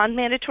was a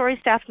non-mandatory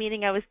staff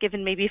meeting. I was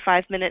given maybe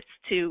 5 minutes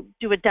to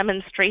do a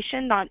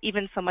demonstration, not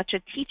even so much a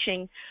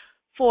teaching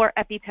for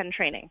EpiPen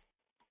training.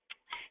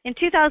 In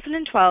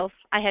 2012,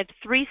 I had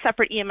 3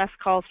 separate EMS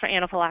calls for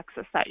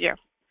anaphylaxis that year.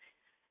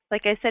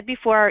 Like I said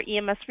before, our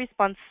EMS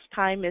response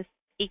time is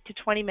 8 to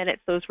 20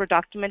 minutes. Those were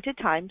documented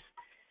times.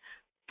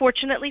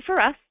 Fortunately for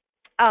us,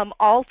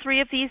 all 3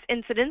 of these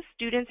incidents,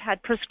 students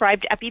had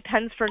prescribed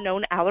EpiPens for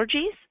known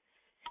allergies,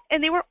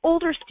 and they were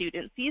older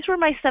students. These were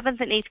my 7th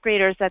and 8th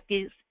graders that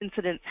these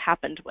incidents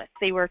happened with.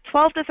 They were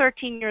 12 to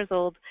 13 years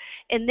old,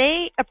 and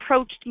they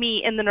approached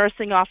me in the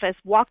nursing office,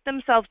 walked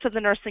themselves to the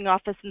nursing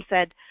office and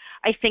said,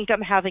 I think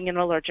I'm having an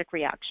allergic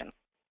reaction.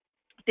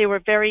 They were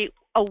very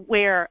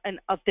aware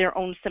of their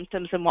own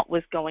symptoms and what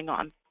was going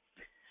on.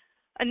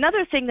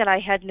 Another thing that I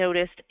had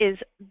noticed is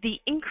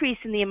the increase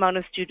in the amount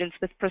of students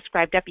with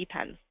prescribed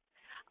EpiPens.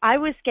 I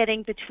was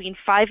getting between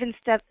 5 and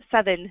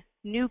 7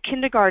 new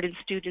kindergarten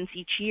students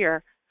each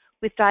year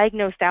with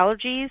diagnosed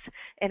allergies,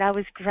 and I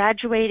was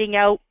graduating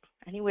out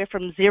anywhere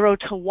from 0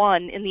 to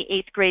 1 in the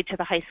 8th grade to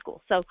the high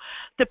school. So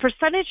the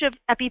percentage of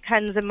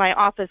EpiPens in my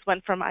office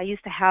went from, I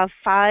used to have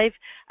 5,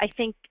 I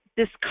think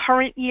this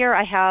current year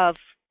I have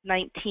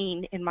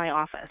 19 in my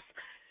office.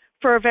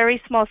 For a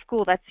very small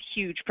school, that's a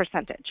huge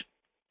percentage.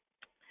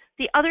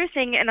 The other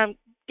thing, and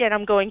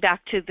I'm going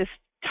back to this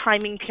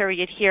timing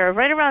period here,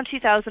 right around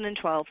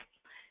 2012,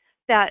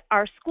 that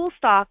our school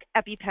stock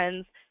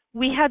EpiPens,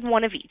 we had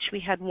one of each.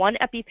 We had one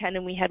EpiPen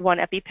and we had one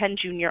EpiPen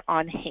Junior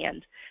on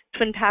hand.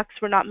 Twin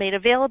packs were not made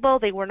available,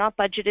 they were not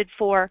budgeted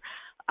for,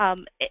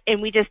 and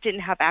we just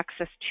didn't have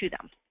access to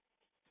them.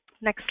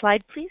 Next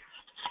slide, please.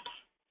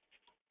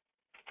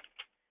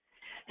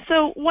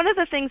 So one of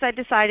the things I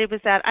decided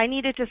was that I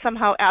needed to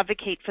somehow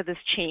advocate for this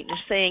change,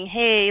 saying,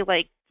 hey,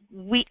 like,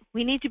 we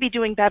need to be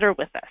doing better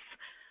with this.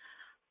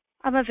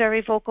 I'm a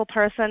very vocal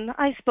person.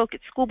 I spoke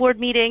at school board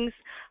meetings.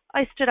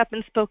 I stood up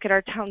and spoke at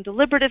our town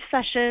deliberative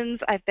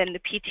sessions. I've been to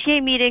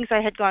PTA meetings. I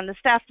had gone to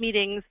staff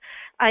meetings.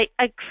 I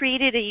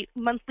created a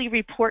monthly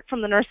report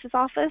from the nurse's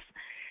office,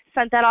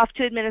 sent that off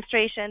to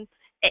administration,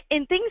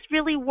 and things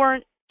really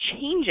weren't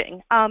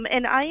changing.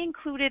 And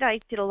I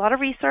did a lot of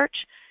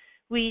research.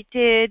 We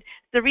did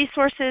the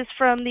resources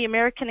from the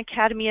American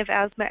Academy of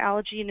Asthma,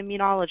 Allergy, and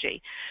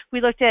Immunology.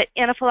 We looked at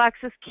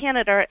Anaphylaxis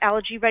Canada at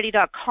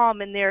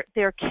allergyready.com and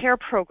their care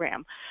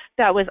program.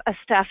 That was a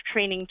staff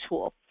training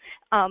tool.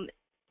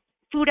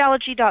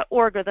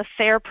 Foodallergy.org, or the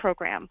FAIR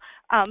program.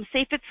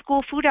 Safe at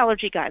School Food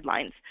Allergy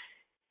Guidelines.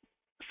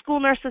 School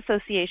Nurse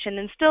Association.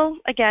 And still,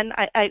 again,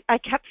 I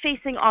kept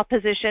facing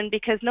opposition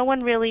because no one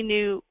really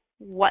knew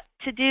what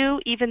to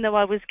do, even though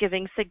I was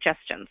giving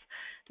suggestions.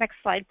 Next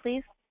slide,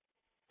 please.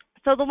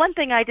 So the one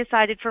thing I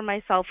decided for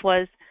myself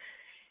was,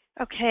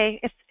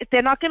 okay, if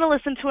they're not going to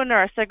listen to a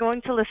nurse, they're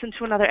going to listen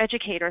to another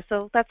educator.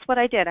 So that's what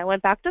I did. I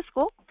went back to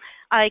school.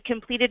 I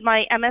completed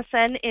my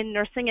MSN in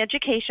nursing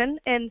education,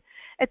 and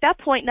at that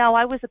point now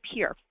I was a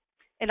peer,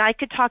 and I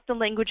could talk the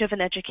language of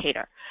an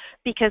educator,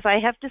 because I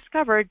have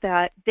discovered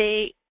that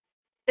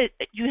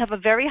you have a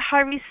very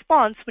high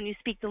response when you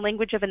speak the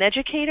language of an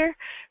educator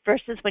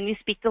versus when you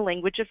speak the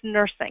language of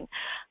nursing.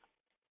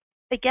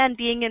 Again,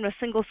 being in a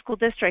single school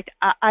district,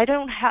 I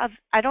don't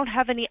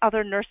have any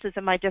other nurses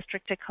in my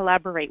district to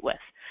collaborate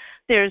with.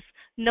 There's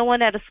no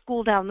one at a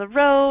school down the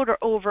road or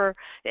over,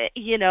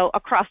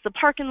 across the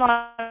parking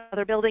lot,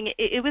 other building.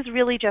 It was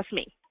really just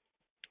me.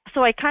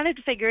 So I kind of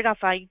figured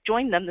if I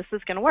joined them, this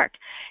was going to work,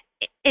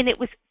 and it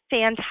was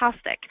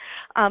fantastic.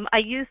 I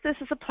used this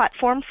as a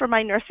platform for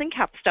my nursing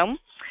capstone,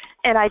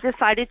 and I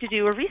decided to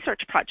do a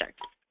research project.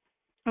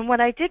 And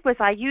what I did was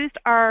I used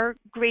our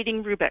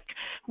grading rubric.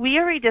 We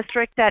are a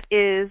district that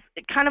is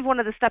kind of one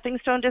of the stepping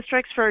stone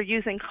districts for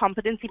using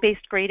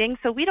competency-based grading.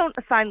 So we don't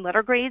assign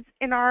letter grades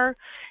in our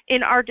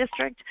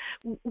district.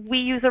 We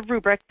use a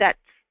rubric that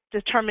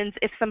determines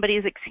if somebody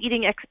is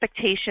exceeding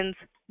expectations,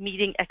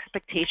 meeting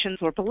expectations,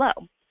 or below.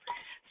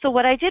 So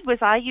what I did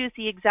was I used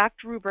the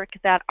exact rubric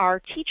that our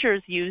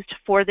teachers used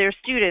for their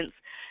students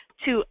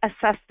to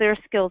assess their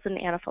skills in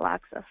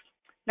anaphylaxis.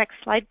 Next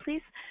slide,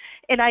 please.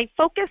 And I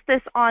focused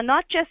this on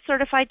not just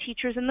certified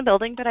teachers in the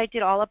building, but I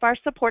did all of our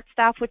support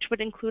staff, which would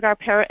include our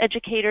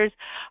paraeducators,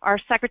 our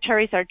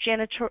secretaries, our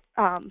janitor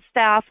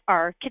staff,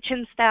 our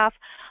kitchen staff,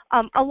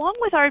 along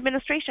with our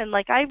administration.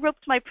 Like, I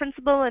roped my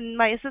principal and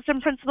my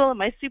assistant principal and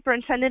my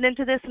superintendent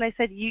into this, and I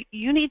said,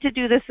 you need to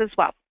do this as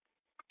well.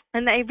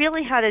 And I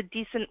really had a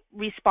decent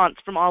response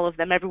from all of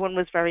them. Everyone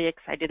was very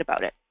excited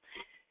about it.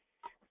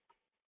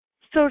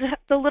 So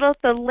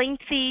the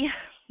lengthy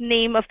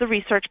name of the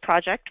research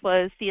project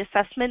was the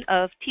assessment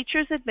of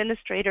teachers,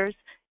 administrators,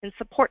 and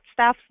support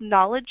staff's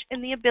knowledge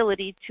and the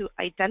ability to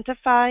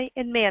identify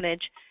and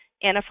manage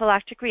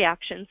anaphylactic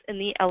reactions in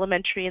the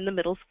elementary and the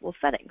middle school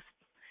settings.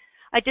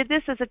 I did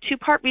this as a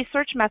two-part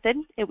research method.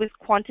 It was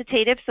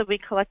quantitative, so we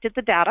collected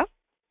the data.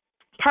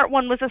 Part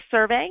one was a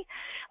survey,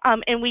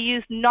 and we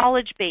used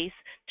knowledge base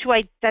to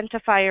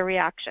identify a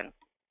reaction.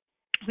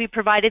 We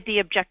provided the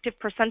objective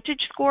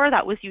percentage score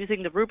that was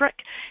using the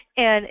rubric,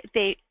 and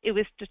it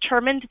was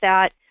determined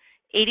that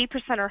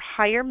 80% or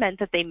higher meant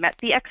that they met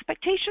the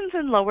expectations,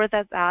 and lower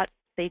than that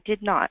they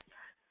did not.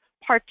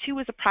 Part two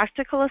was a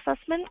practical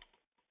assessment,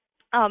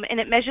 and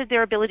it measured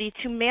their ability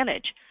to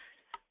manage.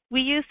 We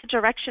used the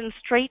directions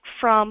straight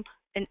from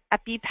an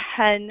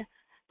EpiPen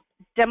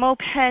demo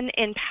pen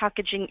and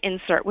packaging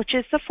insert, which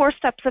is the 4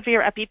 steps of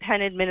your EpiPen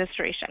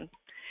administration.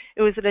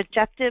 It was an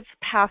objective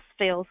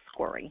pass-fail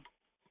scoring.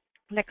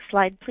 Next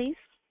slide, please.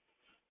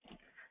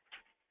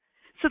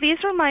 So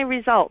these are my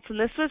results, and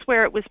this was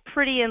where it was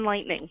pretty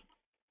enlightening.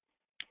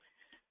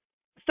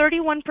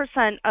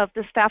 31% of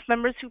the staff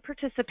members who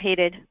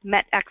participated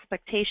met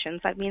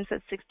expectations. That means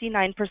that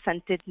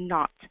 69% did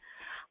not.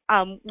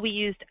 We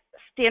used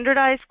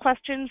standardized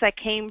questions that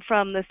came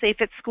from the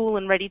Safe at School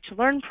and Ready to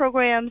Learn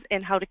programs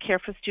and how to care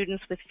for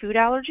students with food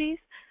allergies.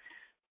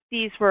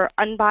 These were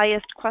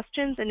unbiased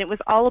questions, and it was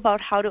all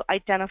about how to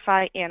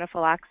identify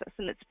anaphylaxis.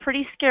 And it's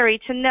pretty scary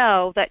to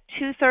know that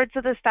 2/3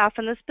 of the staff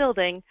in this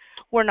building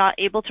were not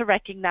able to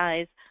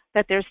recognize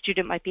that their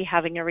student might be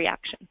having a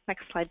reaction.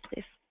 Next slide,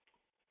 please.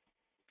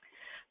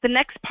 The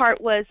next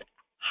part was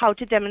how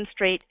to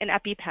demonstrate an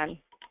EpiPen.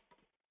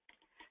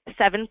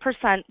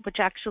 7%, which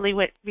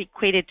actually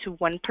equated to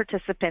 1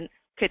 participant,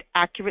 could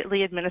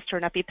accurately administer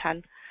an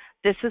EpiPen.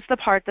 This is the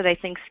part that I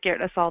think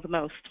scared us all the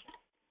most.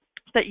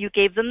 That you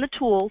gave them the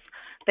tools,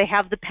 they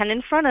have the pen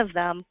in front of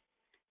them,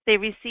 they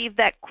received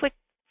that quick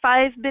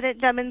 5-minute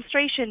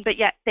demonstration, but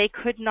yet they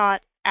could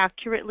not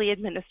accurately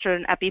administer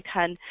an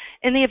EpiPen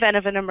in the event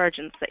of an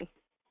emergency.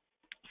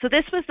 So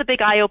this was the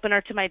big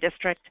eye-opener to my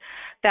district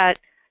that,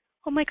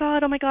 oh my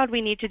God,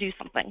 we need to do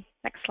something.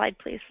 Next slide,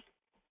 please.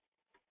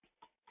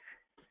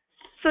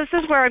 So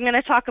this is where I'm going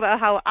to talk about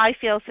how I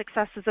feel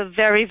success is a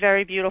very,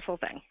 very beautiful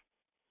thing.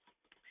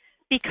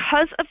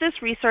 Because of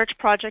this research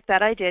project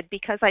that I did,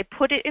 because I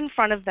put it in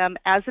front of them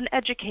as an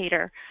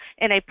educator,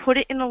 and I put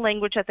it in a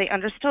language that they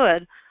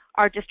understood,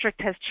 our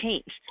district has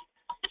changed.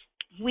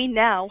 We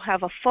now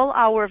have a full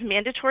hour of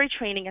mandatory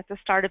training at the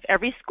start of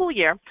every school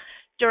year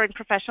during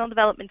professional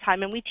development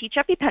time, and we teach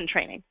EpiPen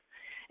training.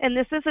 And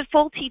this is a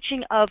full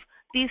teaching of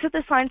these are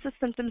the signs and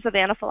symptoms of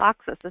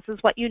anaphylaxis. This is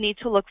what you need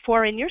to look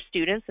for in your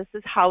students. This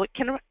is how it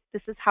can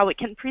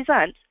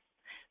present.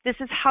 This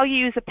is how you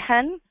use a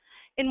pen.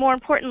 And more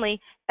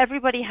importantly,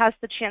 everybody has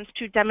the chance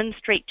to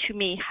demonstrate to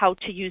me how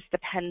to use the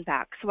pen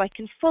back so I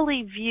can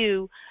fully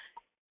view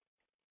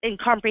and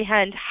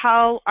comprehend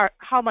how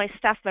my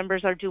staff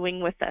members are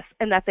doing with this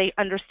and that they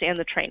understand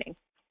the training.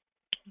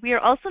 We are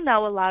also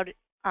now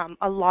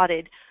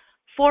allotted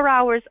 4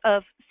 hours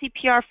of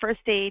CPR,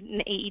 first aid,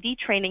 and AED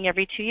training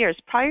every 2 years.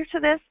 Prior to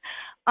this,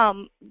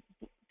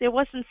 there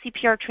wasn't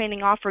CPR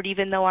training offered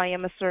even though I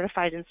am a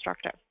certified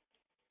instructor.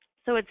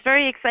 So it's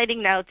very exciting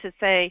now to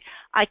say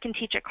I can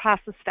teach a class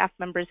of staff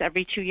members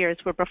every 2 years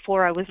where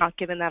before I was not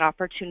given that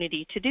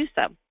opportunity to do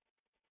so.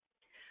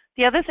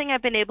 The other thing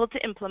I've been able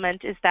to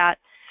implement is that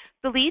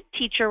the lead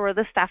teacher or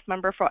the staff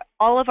member for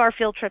all of our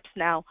field trips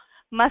now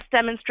must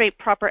demonstrate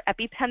proper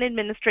EpiPen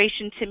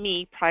administration to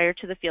me prior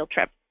to the field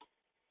trip.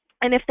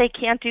 And if they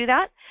can't do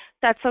that,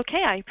 that's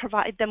okay. I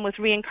provide them with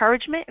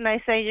re-encouragement and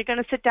I say, you're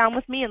going to sit down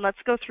with me and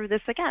let's go through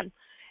this again.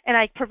 And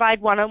I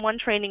provide one-on-one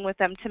training with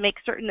them to make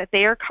certain that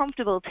they are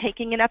comfortable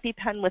taking an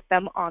EpiPen with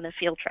them on a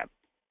field trip.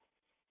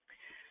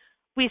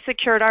 We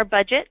secured our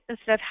budget.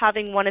 Instead of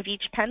having one of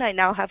each pen, I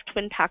now have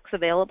twin packs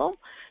available.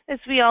 As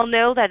we all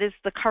know, that is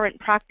the current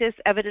practice.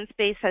 Evidence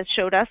base has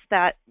showed us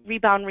that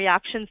rebound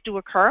reactions do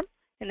occur,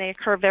 and they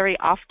occur very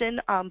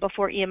often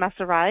before EMS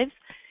arrives.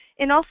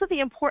 And also the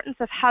importance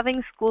of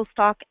having school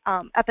stock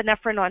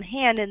epinephrine on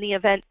hand in the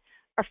event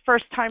a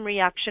first-time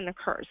reaction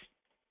occurs.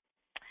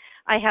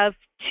 I have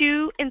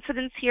 2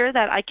 incidents here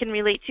that I can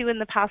relate to in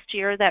the past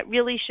year that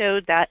really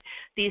showed that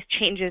these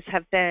changes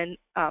have been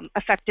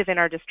effective in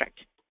our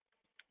district.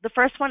 The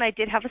first one, I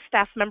did have a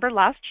staff member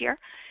last year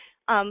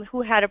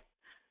who had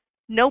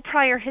no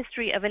prior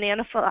history of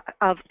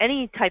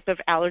any type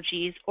of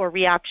allergies or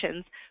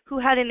reactions, who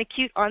had an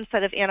acute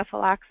onset of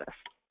anaphylaxis.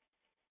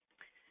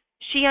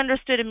 She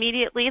understood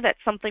immediately that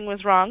something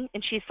was wrong,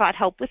 and she sought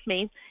help with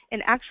me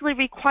and actually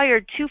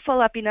required 2 full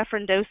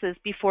epinephrine doses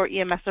before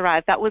EMS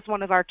arrived. That was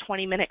one of our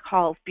 20-minute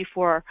calls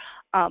before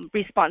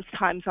response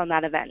times on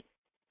that event.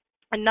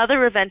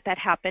 Another event that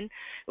happened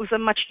was a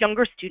much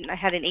younger student. I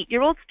had an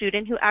 8-year-old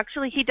student who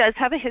actually, he does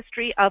have a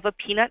history of a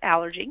peanut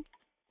allergy,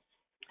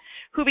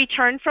 who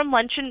returned from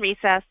lunch and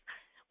recess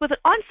with an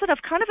onset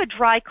of kind of a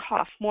dry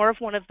cough, more of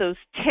one of those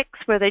tics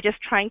where they're just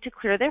trying to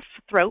clear their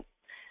throat.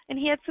 And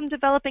he had some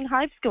developing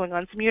hives going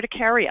on, some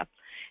urticaria.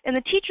 And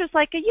the teacher's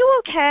like, are you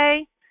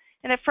okay?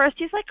 And at first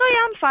he's like, oh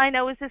yeah, I'm fine.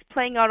 I was just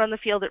playing out on the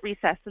field at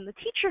recess. And the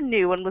teacher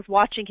knew and was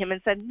watching him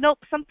and said,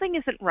 nope, something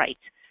isn't right.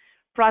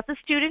 Brought the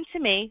student to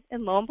me,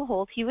 and lo and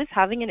behold, he was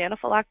having an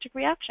anaphylactic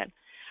reaction.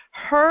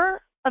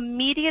 Her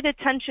immediate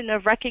attention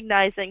of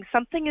recognizing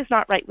something is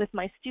not right with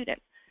my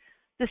student.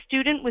 The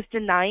student was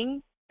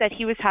denying that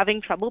he was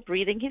having trouble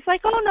breathing. He's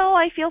like, oh no,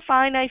 I feel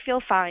fine, I feel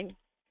fine.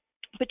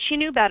 But she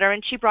knew better,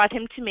 and she brought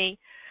him to me.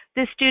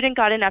 This student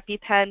got an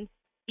EpiPen.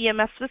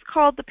 EMS was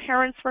called, the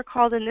parents were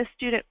called, and this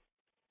student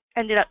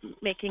ended up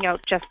making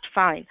out just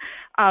fine.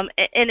 And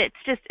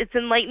it's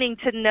enlightening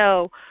to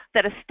know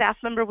that a staff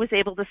member was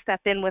able to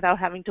step in without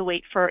having to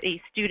wait for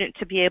a student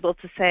to be able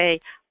to say,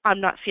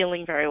 I'm not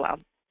feeling very well.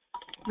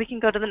 We can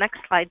go to the next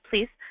slide,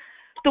 please.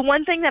 The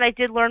one thing that I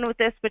did learn with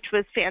this, which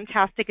was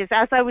fantastic, is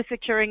as I was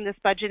securing this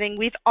budgeting,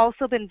 we've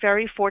also been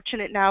very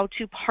fortunate now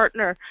to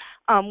partner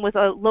with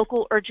a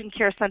local urgent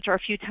care center a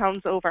few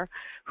towns over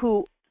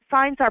who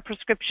signs our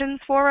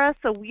prescriptions for us,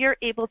 so we are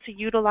able to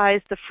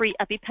utilize the free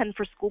EpiPen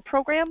for School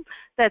program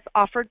that's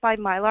offered by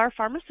Mylar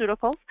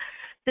Pharmaceuticals.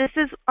 This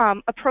is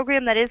a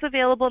program that is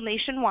available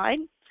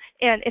nationwide,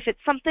 and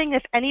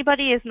if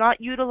anybody is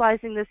not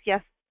utilizing this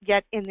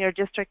yet in their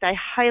district, I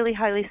highly,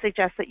 highly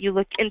suggest that you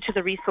look into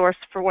the resource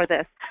for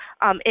this.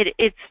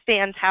 It's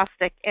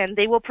fantastic, and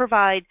they will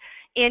provide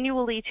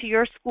annually to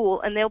your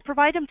school, and they'll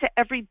provide them to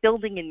every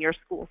building in your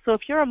school. So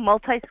if you're a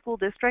multi-school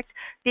district,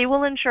 they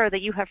will ensure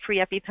that you have free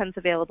EpiPens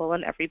available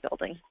in every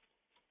building.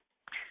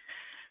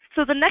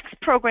 So the next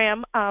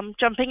program,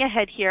 jumping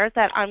ahead here,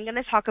 that I'm going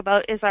to talk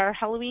about is our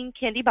Halloween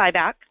candy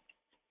buyback.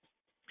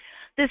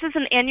 This is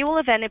an annual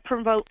event. It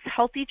promotes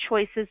healthy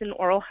choices in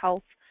oral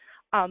health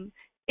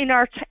in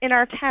our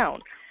town.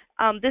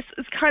 This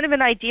is kind of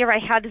an idea I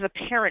had as a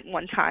parent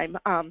one time.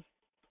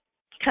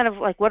 Kind of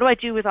like, what do I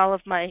do with all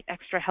of my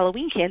extra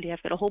Halloween candy?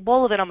 I've got a whole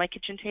bowl of it on my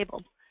kitchen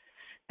table.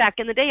 Back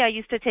in the day, I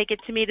used to take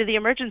it to me to the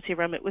emergency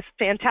room. It was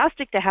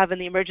fantastic to have in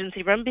the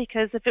emergency room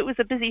because if it was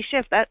a busy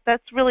shift,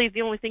 that's really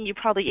the only thing you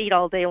probably ate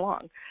all day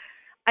long.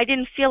 I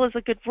didn't feel as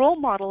a good role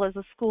model as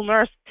a school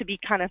nurse to be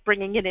kind of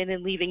bringing it in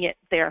and leaving it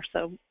there.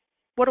 So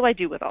what do I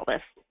do with all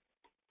this?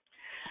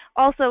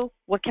 Also,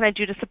 what can I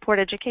do to support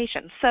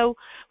education? So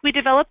we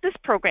developed this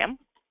program.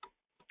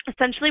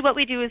 Essentially what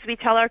we do is we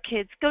tell our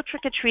kids, go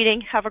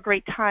trick-or-treating, have a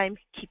great time,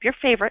 keep your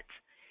favorites,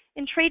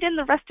 and trade in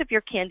the rest of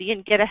your candy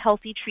and get a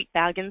healthy treat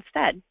bag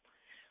instead.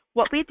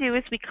 What we do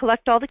is we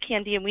collect all the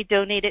candy and we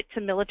donate it to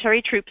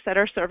military troops that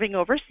are serving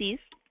overseas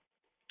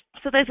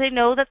so that they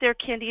know that their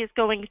candy is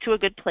going to a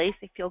good place.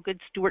 They feel good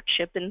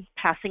stewardship in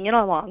passing it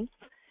along.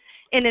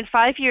 And in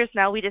 5 years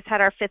now, we just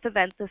had our 5th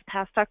event this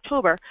past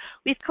October.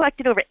 We've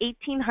collected over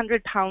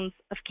 1,800 pounds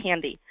of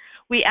candy.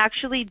 We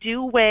actually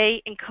do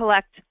weigh and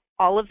collect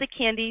all of the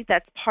candy.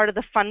 That's part of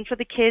the fun for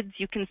the kids.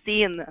 You can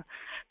see in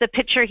the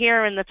picture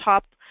here in the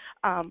top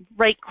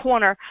right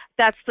corner,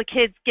 that's the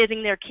kids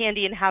getting their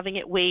candy and having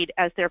it weighed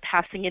as they're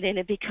passing it in.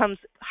 It becomes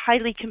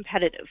highly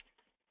competitive.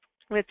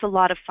 It's a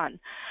lot of fun.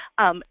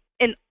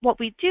 And what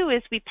we do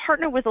is we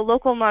partner with a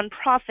local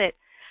nonprofit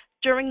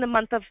during the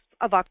month of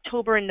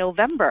October and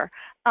November,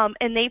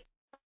 and they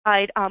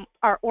provide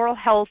our oral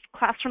health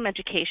classroom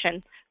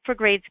education for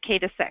grades K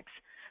to 6.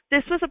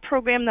 This was a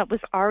program that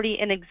was already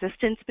in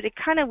existence, but it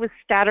kind of was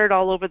scattered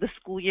all over the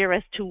school year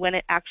as to when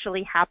it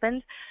actually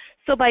happened.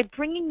 So by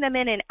bringing them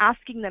in and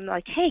asking them,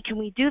 like, hey, can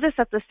we do this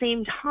at the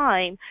same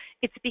time,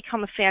 it's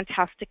become a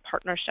fantastic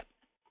partnership.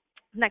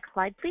 Next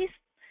slide, please.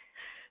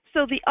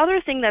 So the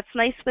other thing that's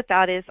nice with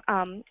that is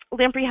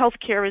Lamprey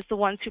Healthcare is the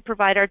ones who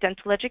provide our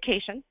dental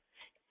education.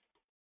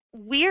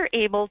 We're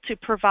able to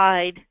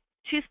provide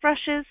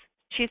toothbrushes,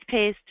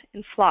 toothpaste,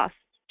 and floss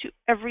to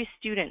every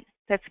student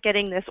that's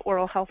getting this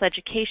oral health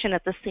education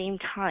at the same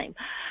time.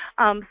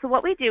 So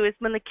what we do is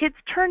when the kids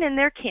turn in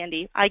their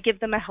candy, I give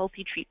them a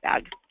healthy treat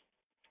bag.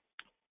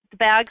 The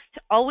bags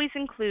always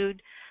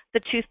include the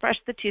toothbrush,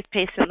 the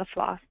toothpaste, and the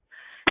floss.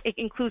 It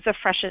includes a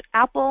fresh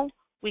apple.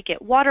 We get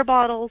water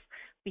bottles.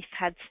 We've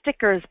had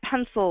stickers,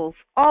 pencils,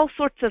 all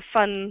sorts of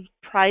fun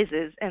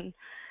prizes. And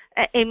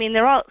I mean,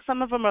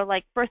 some of them are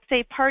like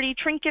birthday party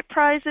trinket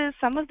prizes.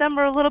 Some of them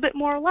are a little bit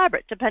more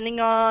elaborate, depending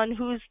on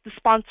who the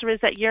sponsor is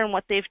that year and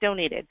what they've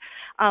donated.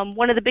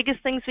 One of the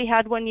biggest things we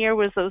had one year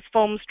was those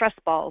foam stress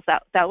balls.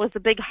 That was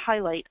a big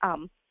highlight.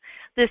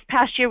 This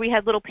past year we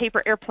had little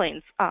paper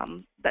airplanes,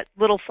 that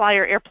little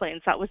flyer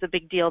airplanes. That was a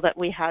big deal that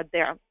we had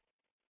there.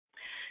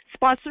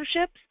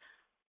 Sponsorships,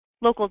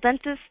 local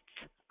dentists,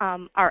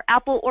 our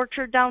apple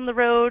orchard down the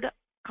road,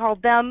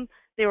 called them.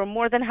 They were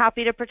more than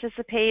happy to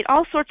participate,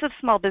 all sorts of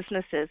small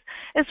businesses,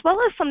 as well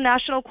as some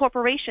national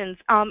corporations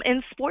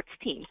and sports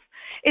teams.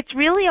 It's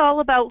really all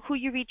about who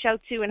you reach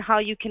out to and how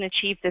you can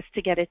achieve this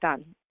to get it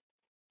done.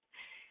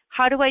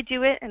 How do I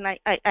do it? And I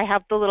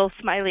have the little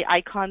smiley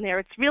icon there.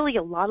 It's really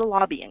a lot of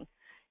lobbying.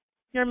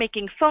 You're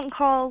making phone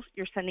calls,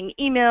 you're sending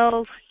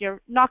emails, you're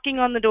knocking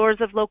on the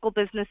doors of local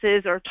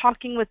businesses or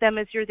talking with them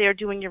as you're there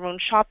doing your own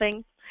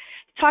shopping,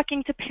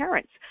 talking to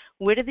parents.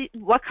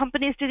 What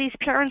companies do these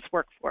parents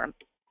work for?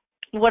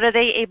 What are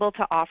they able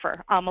to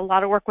offer? A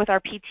lot of work with our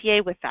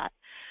PTA with that.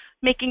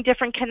 Making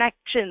different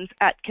connections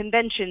at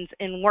conventions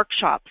and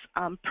workshops.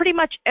 Pretty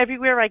much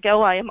everywhere I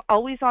go, I am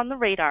always on the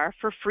radar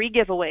for free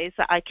giveaways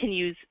that I can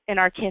use in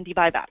our candy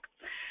buyback.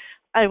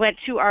 I went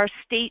to our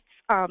state's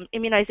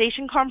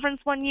immunization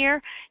conference one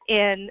year,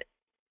 and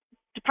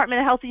Department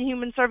of Health and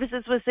Human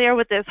Services was there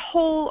with this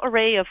whole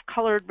array of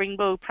colored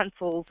rainbow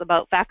pencils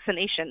about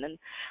vaccination. And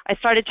I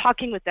started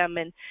talking with them,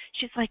 and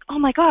she's like, oh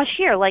my gosh,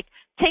 here, like,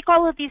 take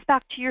all of these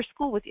back to your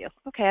school with you.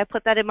 Okay, I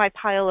put that in my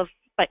pile of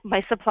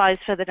my supplies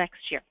for the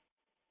next year.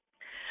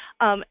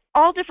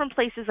 All different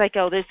places I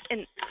go,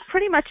 and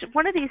pretty much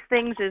one of these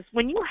things is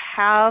when you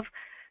have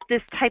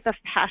this type of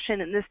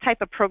passion and this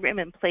type of program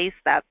in place,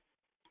 that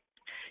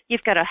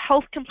you've got a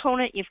health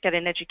component, you've got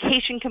an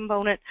education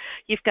component,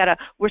 you've got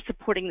we're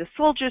supporting the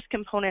soldiers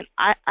component.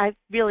 I've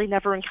really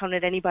never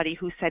encountered anybody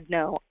who said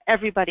no.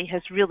 Everybody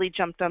has really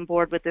jumped on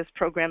board with this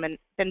program and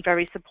been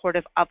very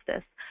supportive of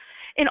this.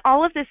 And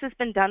all of this has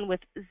been done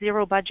with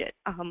zero budget.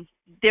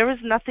 There is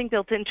nothing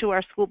built into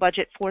our school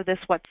budget for this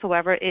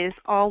whatsoever. It is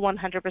all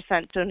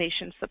 100%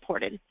 donation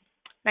supported.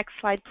 Next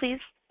slide,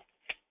 please.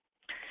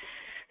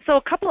 So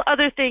a couple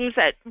other things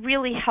that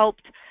really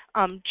helped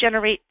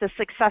generate the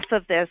success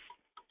of this.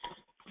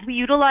 We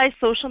utilize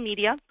social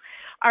media.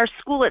 Our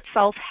school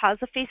itself has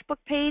a Facebook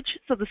page,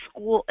 so the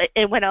school,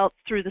 it went out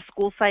through the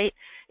school site.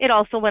 It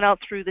also went out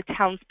through the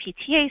town's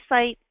PTA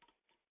site.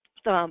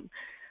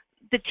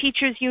 The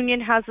teachers union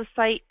has a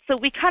site, so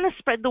we kind of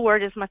spread the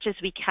word as much as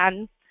we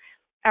can.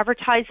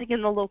 advertising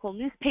in the local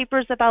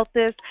newspapers about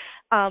this.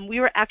 We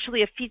were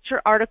actually a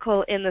feature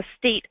article in the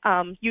state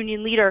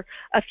Union Leader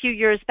a few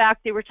years back.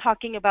 They were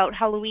talking about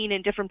Halloween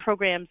and different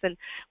programs, and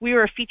we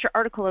were a feature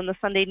article in the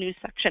Sunday news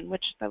section,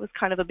 which that was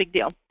kind of a big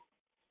deal.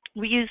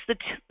 We use the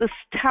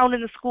town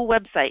and the school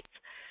websites.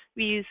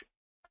 We use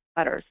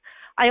letters.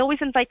 I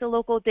always invite the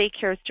local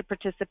daycares to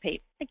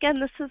participate. Again,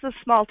 this is a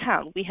small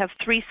town. We have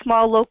 3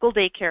 small local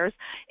daycares,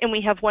 and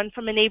we have one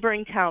from a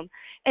neighboring town.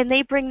 And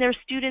they bring their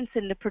students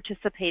in to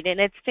participate,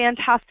 and it's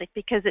fantastic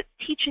because it's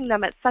teaching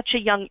them at such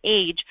a young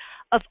age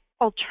of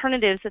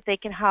alternatives that they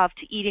can have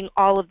to eating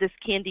all of this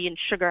candy and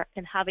sugar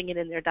and having it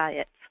in their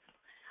diets.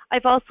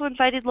 I've also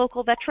invited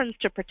local veterans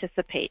to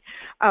participate.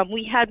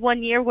 We had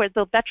one year where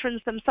the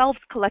veterans themselves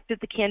collected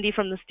the candy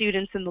from the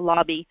students in the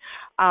lobby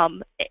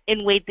and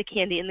weighed the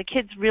candy, and the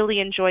kids really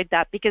enjoyed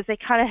that because they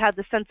kind of had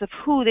the sense of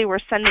who they were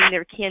sending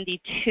their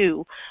candy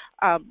to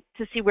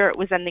see where it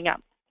was ending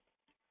up.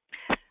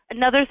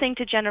 Another thing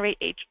to generate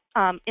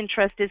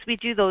interest is we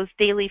do those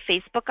daily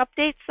Facebook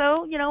updates.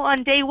 So, you know,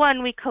 on day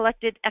 1 we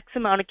collected X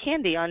amount of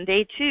candy. On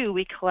day 2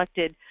 we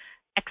collected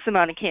X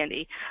amount of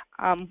candy.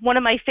 One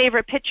of my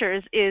favorite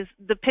pictures is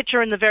the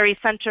picture in the very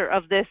center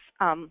of this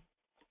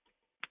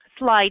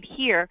slide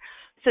here.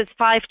 It says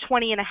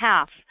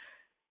 520.5.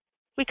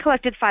 We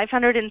collected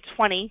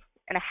 520.5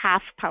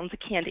 pounds of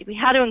candy. We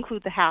had to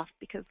include the half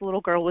because the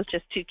little girl was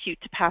just too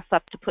cute to pass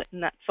up to put in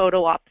that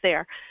photo op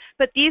there.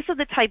 But these are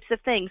the types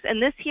of things.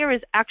 And this here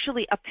is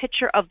actually a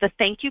picture of the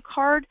thank you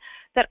card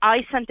that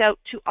I sent out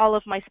to all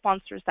of my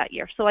sponsors that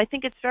year. So I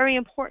think it's very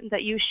important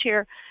that you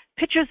share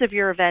pictures of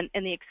your event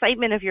and the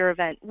excitement of your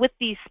event with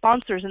these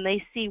sponsors, and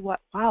they see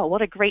wow,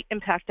 what a great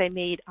impact I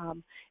made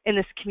in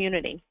this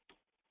community.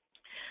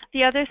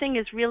 The other thing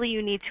is really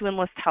you need to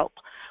enlist help.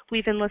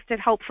 We've enlisted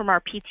help from our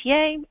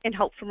PTA and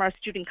help from our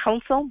student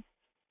council.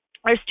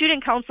 Our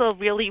student council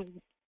really,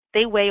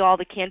 they weigh all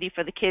the candy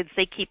for the kids.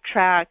 They keep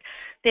track.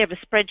 They have a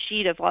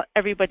spreadsheet of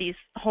everybody's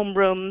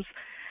homerooms,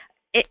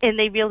 and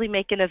they really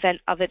make an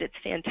event of it. It's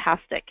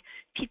fantastic.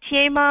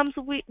 PTA moms,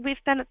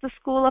 we've been at the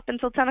school up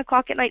until 10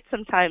 o'clock at night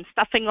sometimes,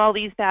 stuffing all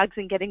these bags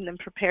and getting them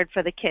prepared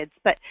for the kids.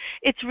 But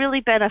it's really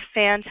been a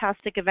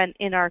fantastic event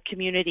in our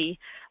community.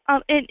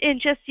 And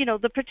just, you know,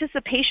 the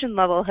participation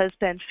level has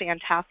been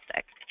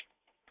fantastic.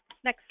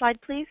 Next slide,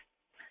 please.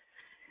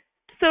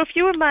 So a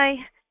few of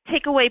my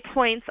takeaway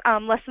points,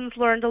 lessons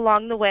learned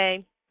along the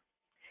way.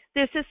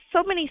 There's just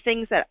so many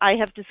things that I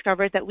have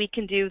discovered that we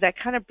can do that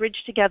kind of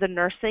bridge together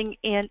nursing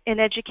and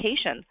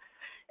education.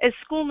 As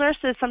school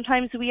nurses,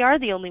 sometimes we are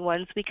the only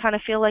ones. We kind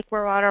of feel like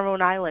we're on our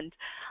own island.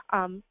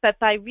 But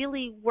by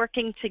really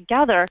working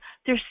together,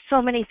 there's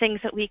so many things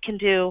that we can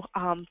do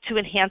to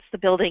enhance the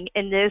building,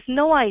 and there's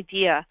no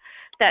idea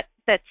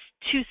that's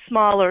too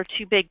small or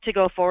too big to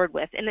go forward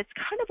with, and it's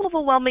kind of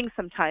overwhelming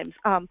sometimes.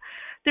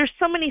 There's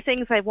so many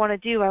things I want to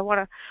do. I want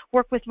to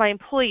work with my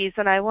employees,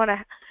 and I want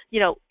to, you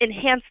know,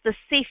 enhance the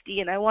safety,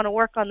 and I want to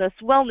work on this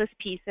wellness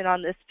piece and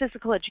on this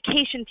physical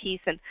education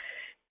piece. And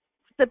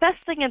the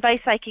best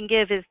advice I can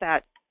give is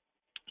that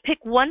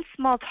pick one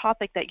small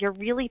topic that you're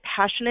really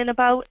passionate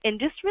about and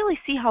just really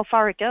see how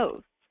far it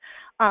goes.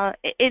 And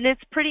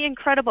it's pretty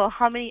incredible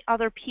how many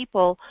other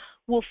people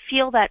will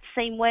feel that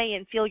same way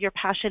and feel your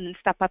passion and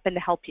step up and to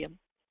help you.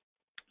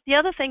 The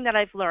other thing that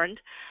I've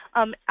learned,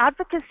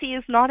 advocacy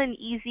is not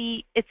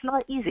easy.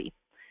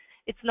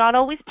 It's not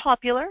always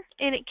popular,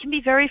 and it can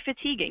be very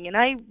fatiguing. And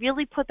I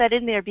really put that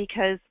in there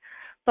because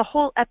the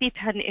whole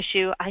EpiPen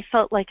issue, I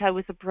felt like I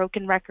was a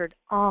broken record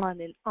on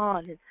and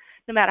on. And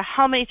no matter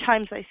how many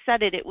times I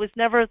said it, it was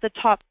never the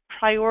top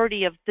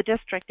priority of the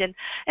district. And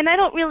I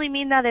don't really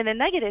mean that in a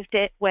negative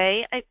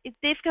way.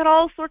 They've got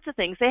all sorts of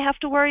things. They have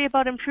to worry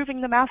about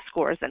improving the math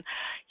scores. And,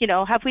 you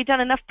know, have we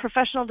done enough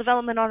professional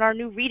development on our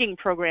new reading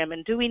program?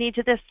 And do we need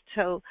to this?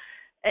 So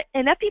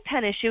an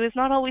EpiPen issue is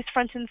not always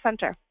front and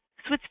center.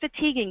 So it's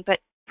fatiguing, but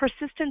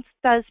persistence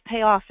does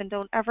pay off, and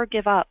don't ever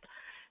give up.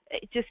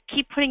 Just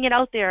keep putting it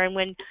out there, and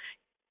when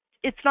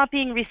it's not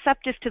being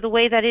receptive to the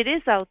way that it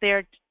is out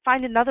there,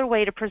 find another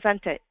way to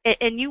present it,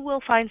 and you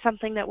will find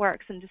something that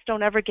works, and just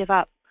don't ever give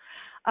up.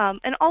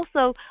 And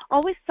also,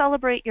 always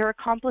celebrate your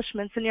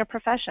accomplishments in your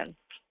profession.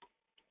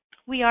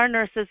 We are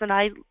nurses, and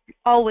I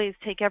always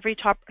take every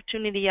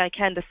opportunity I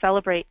can to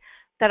celebrate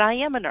that I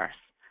am a nurse.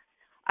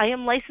 I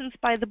am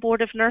licensed by the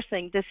Board of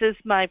Nursing. This is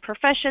my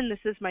profession, this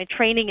is my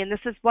training, and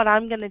this is what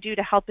I'm going to do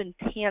to help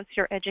enhance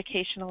your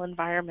educational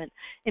environment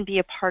and be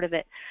a part of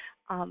it.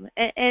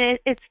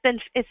 It's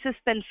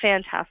just been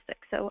fantastic.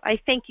 So I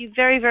thank you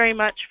very, very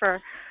much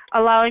for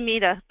allowing me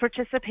to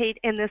participate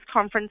in this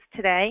conference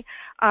today.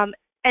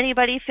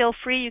 Anybody, feel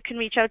free. You can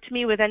reach out to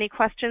me with any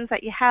questions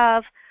that you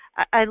have.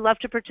 I'd love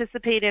to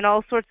participate in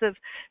all sorts of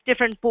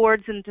different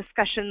boards and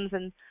discussions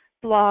and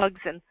blogs,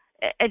 and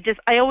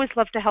I always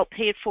love to help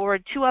pay it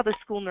forward to other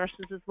school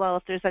nurses as well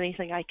if there's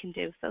anything I can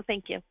do. So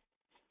thank you.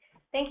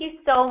 Thank you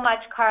so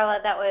much,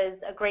 Carla. That was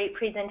a great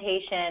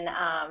presentation.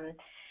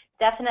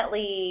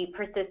 definitely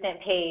persistent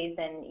pays,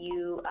 and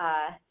you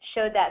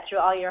showed that through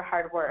all your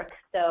hard work.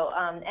 So,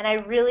 and I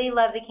really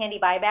love the candy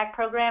buyback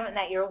program and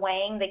that you're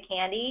weighing the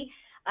candy.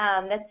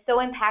 That's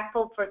so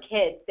impactful for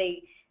kids.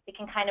 They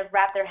can kind of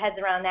wrap their heads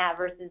around that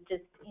versus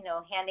just, you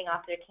know, handing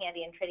off their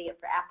candy and trading it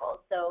for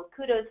apples. So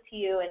kudos to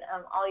you and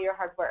all your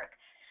hard work.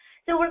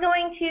 So we're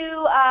going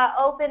to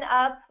open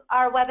up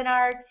our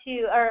webinar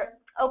or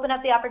open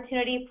up the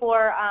opportunity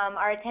for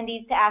our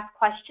attendees to ask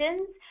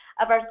questions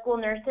of our school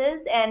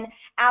nurses, and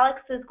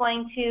Alex is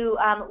going to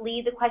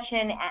lead the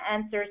question and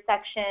answer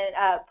section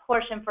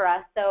portion for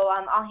us. So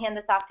I'll hand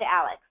this off to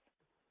Alex.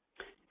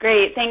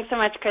 Great, thanks so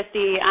much,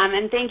 Christy,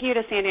 and thank you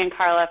to Sandy and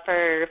Carla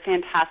for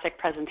fantastic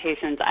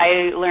presentations.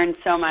 I learned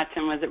so much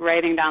and was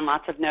writing down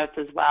lots of notes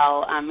as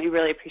well. We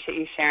really appreciate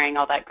you sharing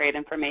all that great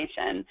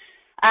information.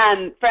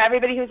 For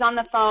everybody who's on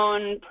the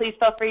phone, please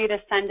feel free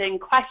to send in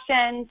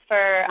questions.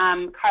 For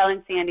Carla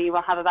and Sandy,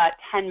 we'll have about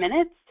 10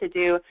 minutes to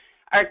do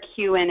our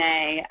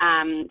Q&A,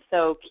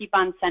 so keep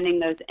on sending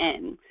those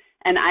in.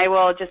 And I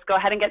will just go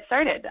ahead and get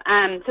started.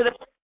 So the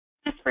first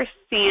is for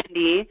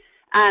Sandy.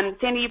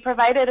 Sandy, you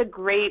provided a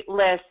great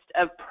list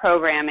of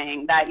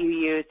programming that you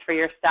use for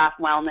your staff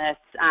wellness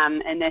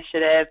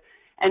initiative,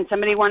 and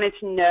somebody wanted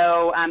to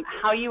know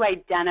how you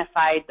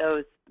identified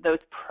those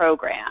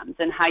programs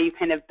and how you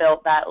kind of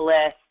built that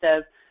list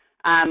of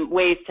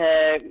ways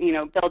to, you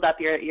know, build up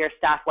your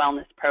staff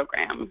wellness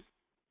program.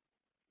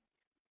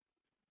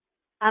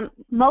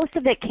 Most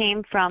of it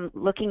came from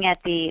looking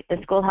at the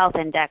school health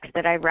index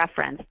that I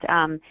referenced.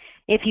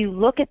 If you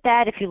look at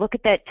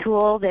that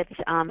tool that's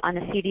on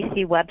the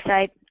CDC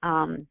website,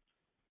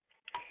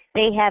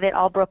 they have it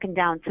all broken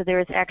down. So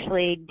there's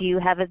actually, do you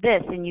have a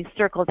this, and you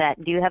circle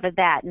that, do you have a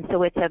that, and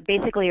so it's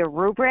basically a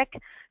rubric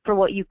for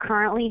what you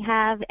currently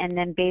have, and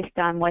then based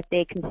on what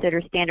they consider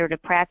standard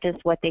of practice,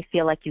 what they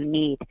feel like you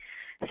need.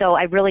 So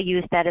I really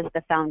use that as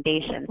the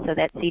foundation, so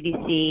that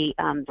CDC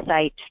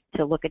site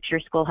to look at your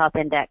school health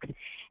index.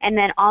 And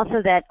then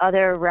also that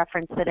other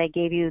reference that I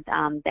gave you,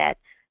 that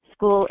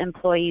school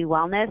employee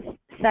wellness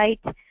site,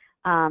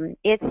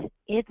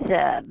 it's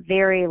a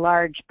very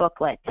large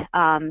booklet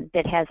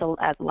that has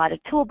a lot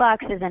of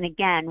toolboxes and,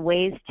 again,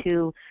 ways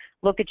to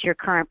look at your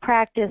current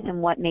practice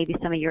and what maybe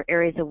some of your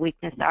areas of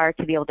weakness are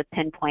to be able to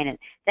pinpoint it.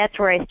 That's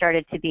where I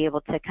started to be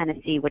able to kind of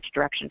see which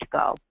direction to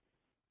go.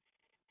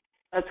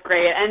 That's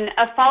great. And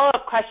a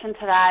follow-up question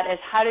to that is,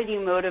 how did you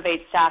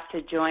motivate staff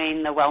to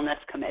join the wellness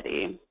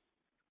committee?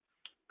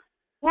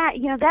 Yeah,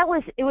 you know,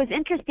 it was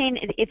interesting.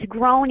 It's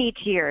grown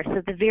each year. So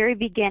at the very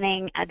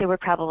beginning, there were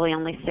probably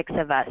only 6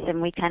 of us,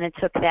 and we kind of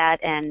took that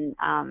and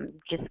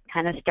just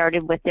kind of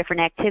started with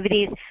different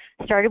activities,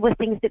 started with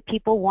things that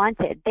people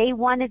wanted. They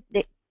wanted,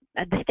 the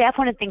staff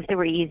wanted things that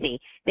were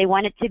easy. They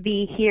wanted to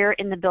be here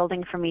in the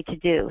building for me to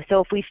do.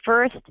 So if we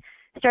first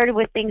started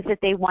with things that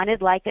they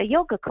wanted, like a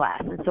yoga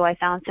class, and so I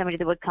found somebody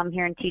that would come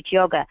here and teach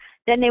yoga.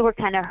 Then they were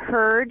kind of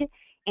heard,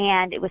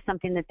 and it was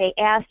something that they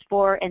asked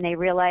for, and they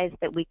realized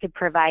that we could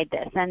provide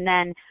this. And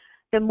then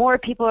the more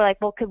people are like,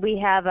 well, could we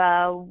have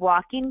a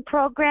walking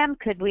program?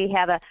 Could we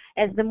have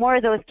as the more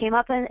of those came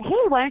up, and hey,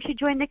 why don't you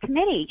join the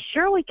committee?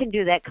 Sure, we can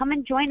do that. Come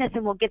and join us,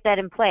 and we'll get that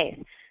in place.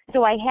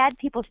 So I had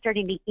people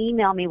starting to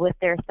email me with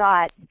their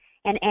thoughts,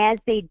 and as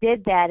they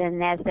did that,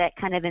 and as that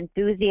kind of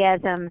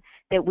enthusiasm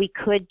that we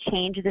could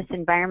change this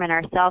environment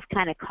ourselves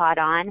kind of caught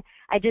on,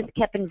 I just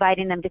kept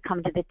inviting them to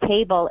come to the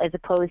table as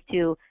opposed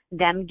to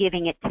them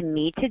giving it to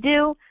me to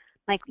do.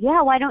 Like,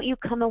 yeah, why don't you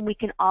come and we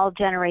can all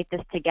generate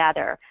this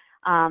together?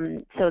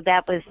 So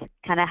that was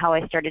kind of how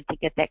I started to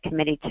get that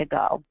committee to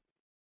go.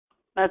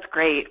 That's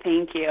great.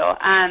 Thank you.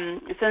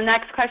 So the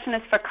next question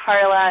is for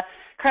Carla.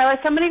 Carla,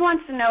 somebody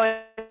wants to know if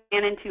you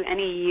ran into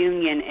any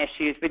union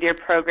issues with your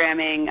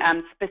programming,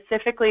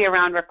 specifically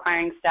around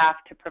requiring staff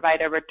to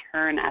provide a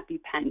return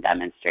EpiPen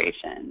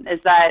demonstration.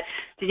 Did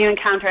you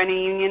encounter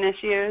any union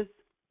issues?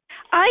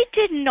 I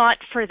did not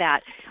for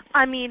that.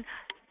 I mean,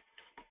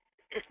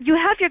 you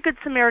have your Good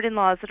Samaritan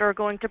laws that are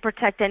going to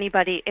protect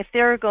anybody if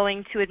they're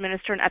going to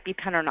administer an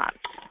EpiPen or not.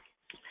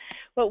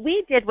 What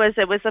we did was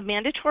it was a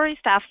mandatory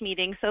staff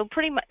meeting, so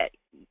pretty much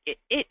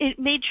it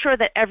made sure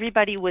that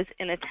everybody was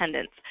in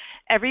attendance.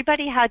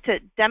 Everybody had to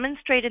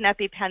demonstrate an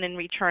EpiPen and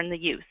return the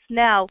use.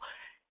 Now,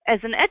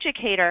 as an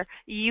educator,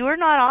 you are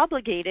not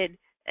obligated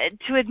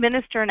to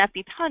administer an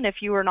EpiPen if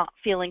you are not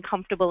feeling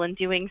comfortable in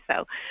doing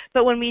so.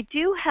 But when we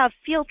do have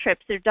field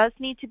trips, there does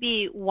need to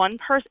be one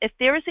person. If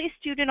there is a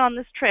student on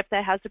this trip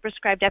that has a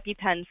prescribed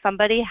EpiPen,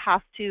 somebody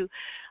has to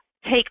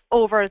take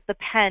over the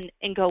pen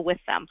and go with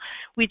them.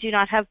 We do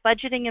not have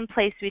budgeting in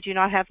place. We do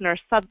not have nurse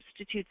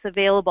substitutes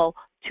available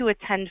to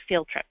attend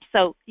field trips.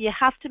 So you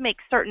have to make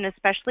certain,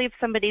 especially if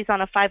somebody's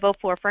on a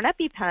 504 for an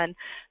EpiPen,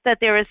 that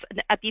there is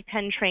an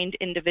EpiPen trained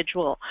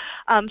individual.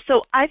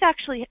 So I've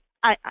actually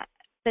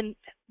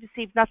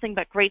received nothing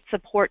but great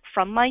support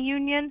from my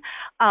union.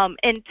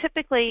 And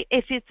typically,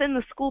 if it's in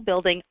the school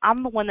building,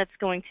 I'm the one that's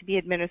going to be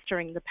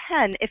administering the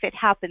pen if it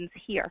happens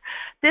here.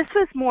 This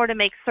was more to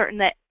make certain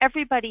that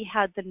everybody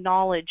had the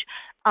knowledge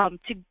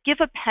to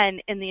give a pen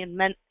in the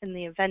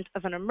event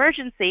of an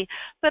emergency,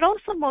 but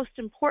also most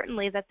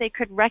importantly that they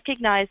could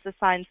recognize the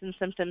signs and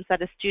symptoms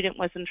that a student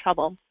was in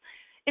trouble.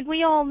 And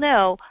we all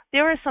know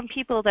there are some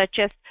people that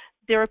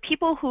there are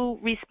people who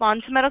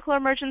respond to medical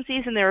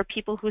emergencies and there are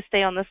people who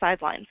stay on the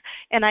sidelines.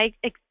 And I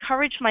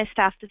encourage my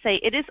staff to say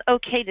it is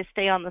okay to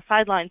stay on the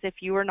sidelines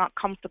if you are not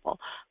comfortable,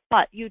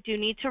 but you do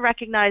need to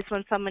recognize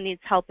when someone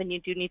needs help and you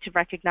do need to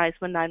recognize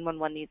when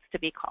 911 needs to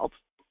be called.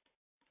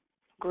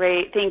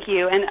 Great, thank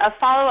you. And a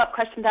follow-up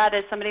question to that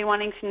is somebody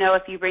wanting to know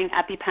if you bring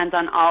EpiPens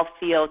on all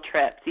field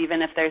trips,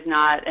 even if there's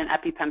not an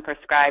EpiPen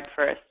prescribed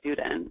for a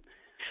student.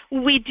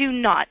 We do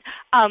not.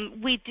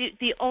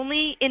 The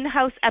only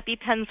in-house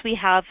EpiPens we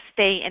have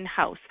stay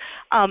in-house.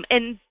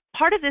 And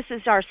part of this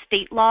is our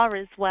state law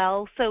as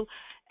well. So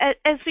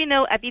as we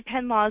know,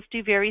 EpiPen laws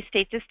do vary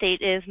state to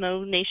state. There is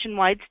no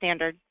nationwide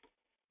standard.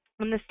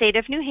 In the state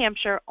of New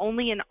Hampshire,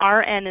 only an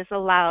RN is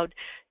allowed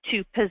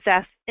to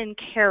possess and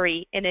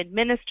carry and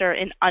administer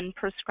an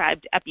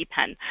unprescribed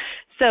EpiPen.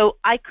 So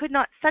I could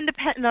not send a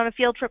pen on a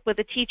field trip with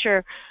a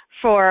teacher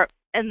for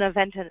in the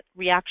event a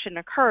reaction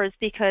occurs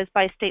because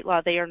by state law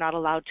they are not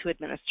allowed to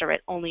administer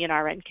it. Only an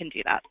RN can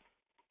do that.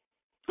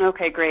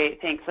 Okay, great.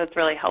 Thanks. That's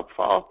really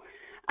helpful.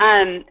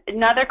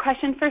 Another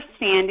question for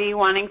Sandy,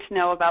 wanting to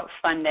know about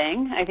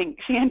funding. I think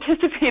she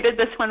anticipated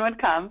this one would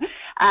come.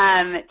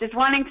 Just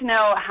wanting to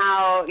know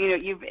how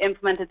you've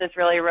implemented this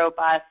really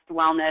robust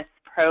wellness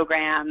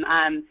program.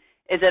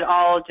 Is it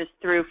all just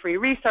through free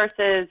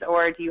resources,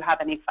 or do you have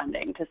any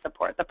funding to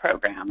support the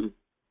program?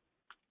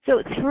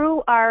 So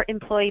through our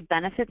employee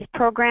benefits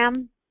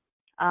program,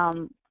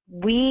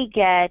 we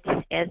get,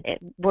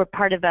 we're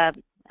part of a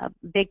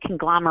big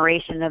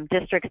conglomeration of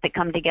districts that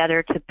come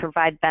together to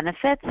provide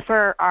benefits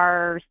for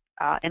our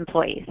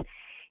employees.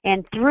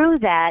 And through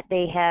that,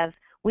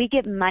 we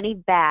get money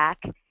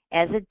back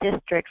as a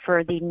district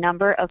for the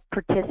number of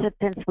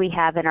participants we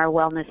have in our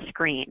wellness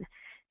screen.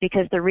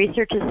 Because the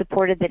research has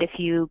supported that if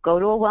you go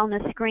to a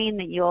wellness screen,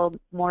 that you'll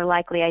more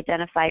likely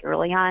identify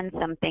early on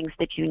some things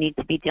that you need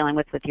to be dealing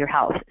with your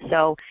health.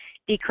 So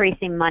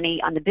decreasing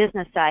money on the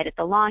business side at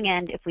the long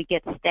end if we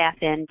get staff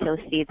in to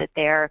see that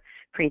they're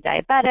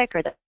pre-diabetic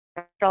or the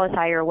cholesterol is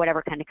higher or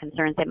whatever kind of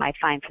concerns they might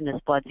find from this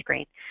blood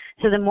screen.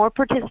 So the more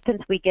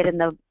participants we get in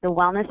the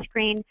wellness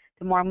screen,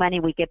 the more money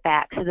we get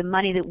back. So the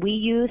money that we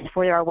use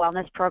for our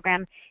wellness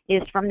program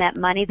is from that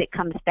money that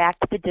comes back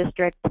to the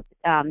district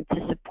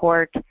to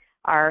support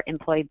our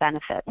employee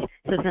benefits.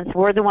 So since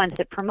we're the ones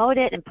that promote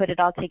it and put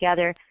it all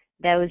together,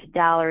 those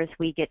dollars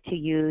we get to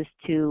use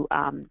to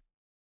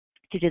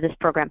do this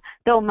program.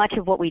 Though much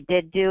of what we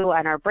did do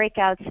on our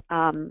breakouts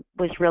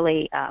was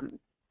really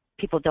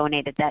people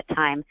donated that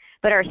time.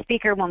 But our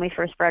speaker, when we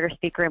first brought our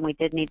speaker in, we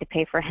did need to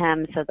pay for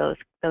him, so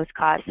those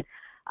costs.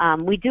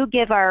 We do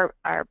give our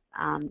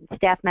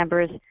staff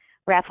members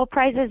raffle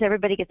prizes.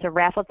 Everybody gets a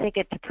raffle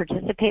ticket to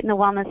participate in the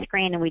wellness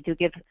screen, and we do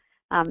give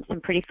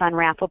some pretty fun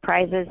raffle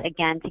prizes,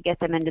 again, to get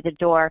them into the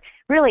door.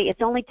 Really,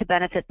 it's only to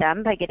benefit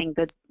them by getting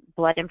good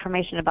blood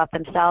information about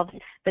themselves,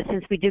 but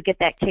since we do get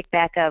that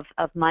kickback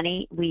of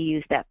money, we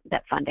use that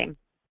funding.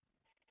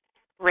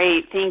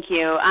 Great, thank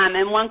you.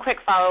 And one quick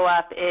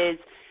follow-up is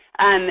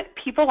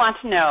people want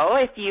to know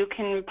if you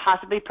can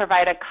possibly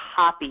provide a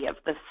copy of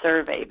the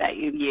survey that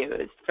you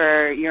used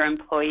for your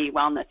employee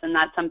wellness, and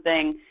that's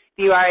something, if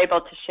you are able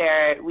to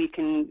share it, we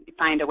can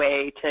find a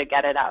way to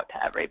get it out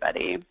to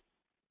everybody.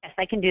 Yes,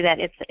 I can do that.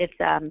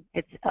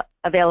 It's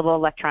available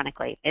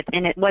electronically.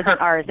 And it wasn't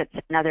ours. It's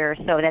another,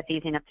 so that's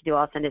easy enough to do.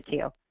 I'll send it to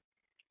you.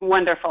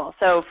 Wonderful.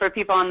 So for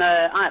people on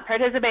the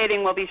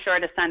participating, we'll be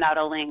sure to send out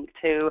a link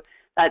to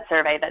that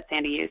survey that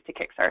Sandy used to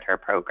kickstart her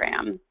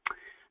program.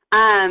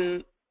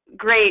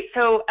 Great.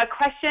 So a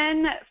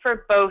question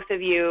for both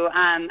of you,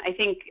 I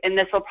think, and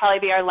this will probably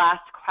be our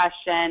last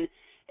question,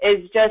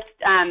 is just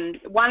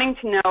wanting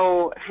to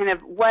know kind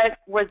of what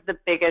was the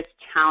biggest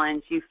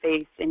challenge you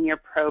faced in your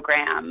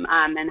program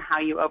and how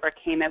you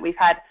overcame it. We've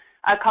had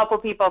a couple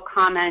people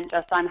comment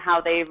just on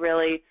how they've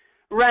really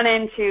run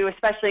into,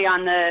 especially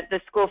on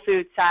the school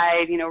food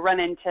side, run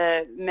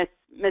into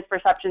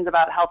misperceptions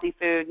about healthy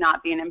food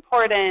not being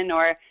important,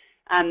 or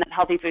that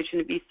healthy food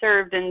shouldn't be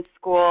served in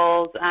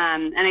schools.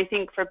 And I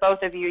think for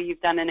both of you,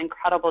 you've done an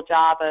incredible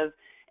job of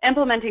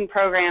implementing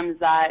programs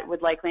that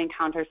would likely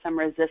encounter some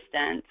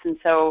resistance. And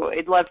so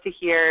I'd love to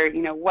hear,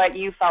 what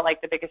you felt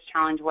like the biggest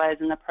challenge was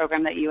in the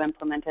program that you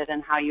implemented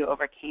and how you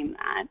overcame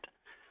that.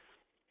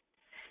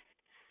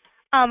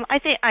 I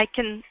think I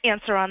can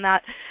answer on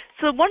that.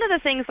 So one of the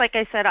things, like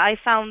I said, I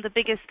found the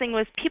biggest thing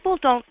was people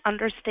don't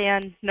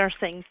understand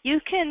nursing. You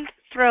can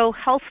throw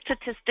health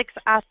statistics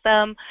at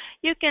them.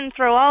 You can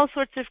throw all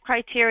sorts of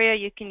criteria.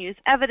 You can use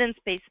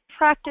evidence-based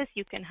practice.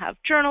 You can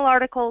have journal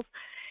articles.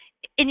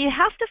 And you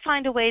have to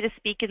find a way to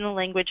speak in the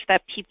language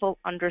that people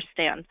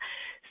understand.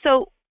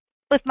 So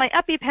with my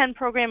EpiPen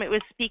program, it was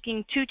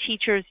speaking to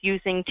teachers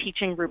using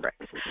teaching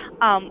rubrics.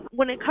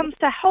 When it comes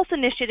to health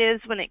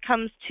initiatives, when it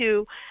comes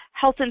to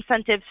health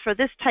incentives for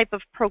this type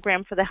of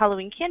program for the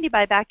Halloween candy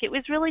buyback, it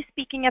was really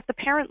speaking at the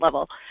parent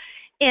level.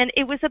 And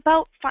it was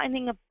about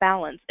finding a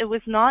balance. It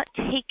was not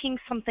taking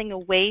something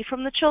away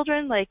from the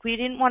children. Like, we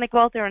didn't want to go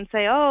out there and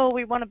say, oh,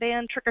 we want to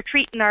ban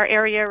trick-or-treat in our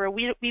area, or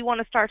we want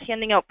to start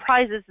handing out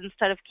prizes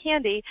instead of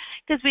candy,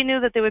 because we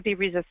knew that there would be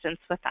resistance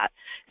with that.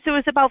 So it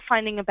was about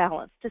finding a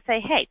balance to say,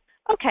 hey,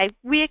 okay,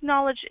 we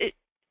acknowledge it.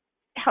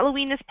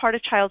 Halloween is part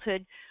of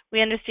childhood.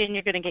 We understand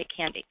you're going to get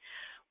candy.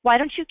 Why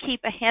don't you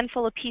keep a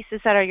handful of pieces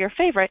that are your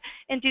favorite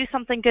and do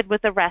something good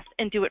with the rest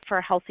and do it for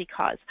a healthy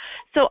cause?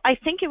 So I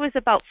think it was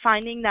about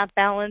finding that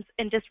balance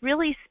and just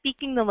really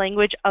speaking the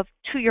language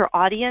to your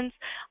audience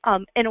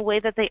in a way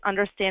that they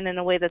understand, in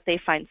a way that they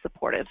find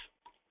supportive.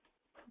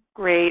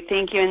 Great,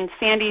 thank you. And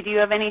Sandy, do you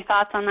have any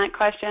thoughts on that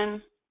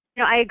question?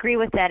 You know, I agree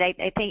with that.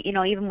 I think, you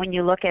know, even when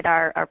you look at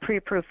our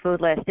pre-approved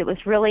food list, it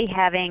was really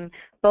having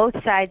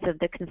both sides of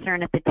the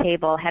concern at the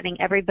table,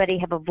 having everybody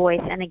have a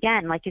voice. And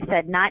again, like you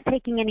said, not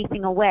taking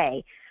anything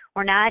away.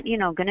 We're not, you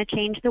know, going to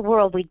change the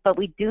world,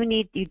 but you do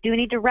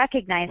need to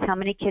recognize how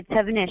many kids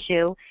have an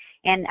issue.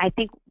 And I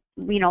think,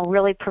 you know,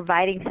 really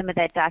providing some of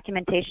that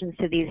documentation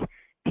to these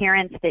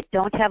parents that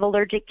don't have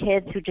allergic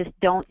kids, who just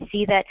don't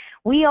see that.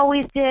 We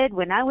always did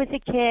when I was a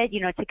kid, you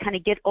know, to kind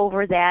of get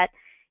over that,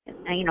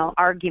 you know,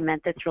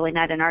 argument that's really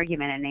not an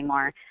argument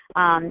anymore.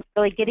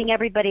 Really getting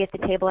everybody at the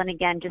table, and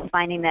again, just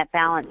finding that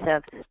balance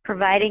of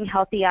providing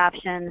healthy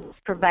options,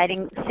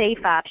 providing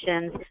safe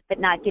options, but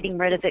not getting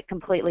rid of it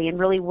completely, and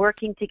really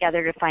working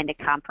together to find a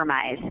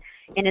compromise.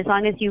 And as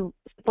long as you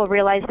people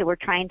realize that we're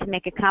trying to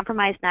make a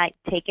compromise, not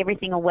take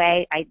everything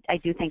away, I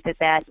do think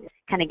that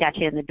kind of got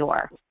you in the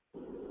door.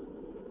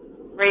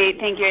 Great,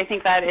 thank you. I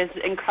think that is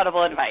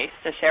incredible advice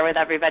to share with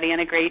everybody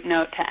and a great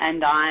note to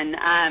end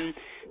on.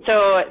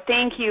 So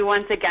thank you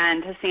once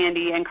again to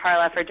Sandy and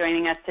Carla for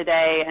joining us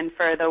today and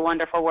for the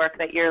wonderful work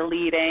that you're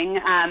leading.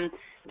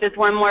 Just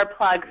one more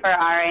plug for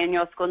our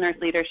annual School Nurse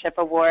Leadership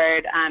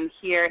Award.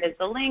 Here is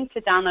the link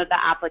to download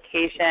the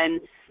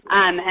application.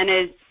 And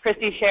as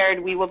Christy shared,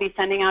 we will be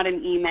sending out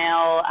an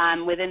email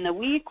within the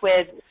week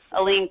with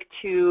a link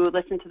to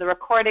listen to the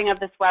recording of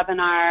this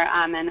webinar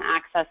and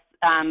access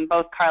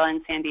both Carla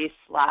and Sandy's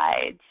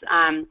slides.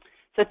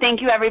 So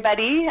thank you,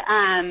 everybody,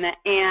 and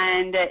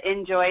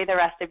enjoy the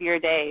rest of your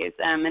days.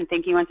 And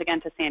thank you once again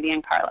to Sandy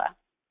and Carla.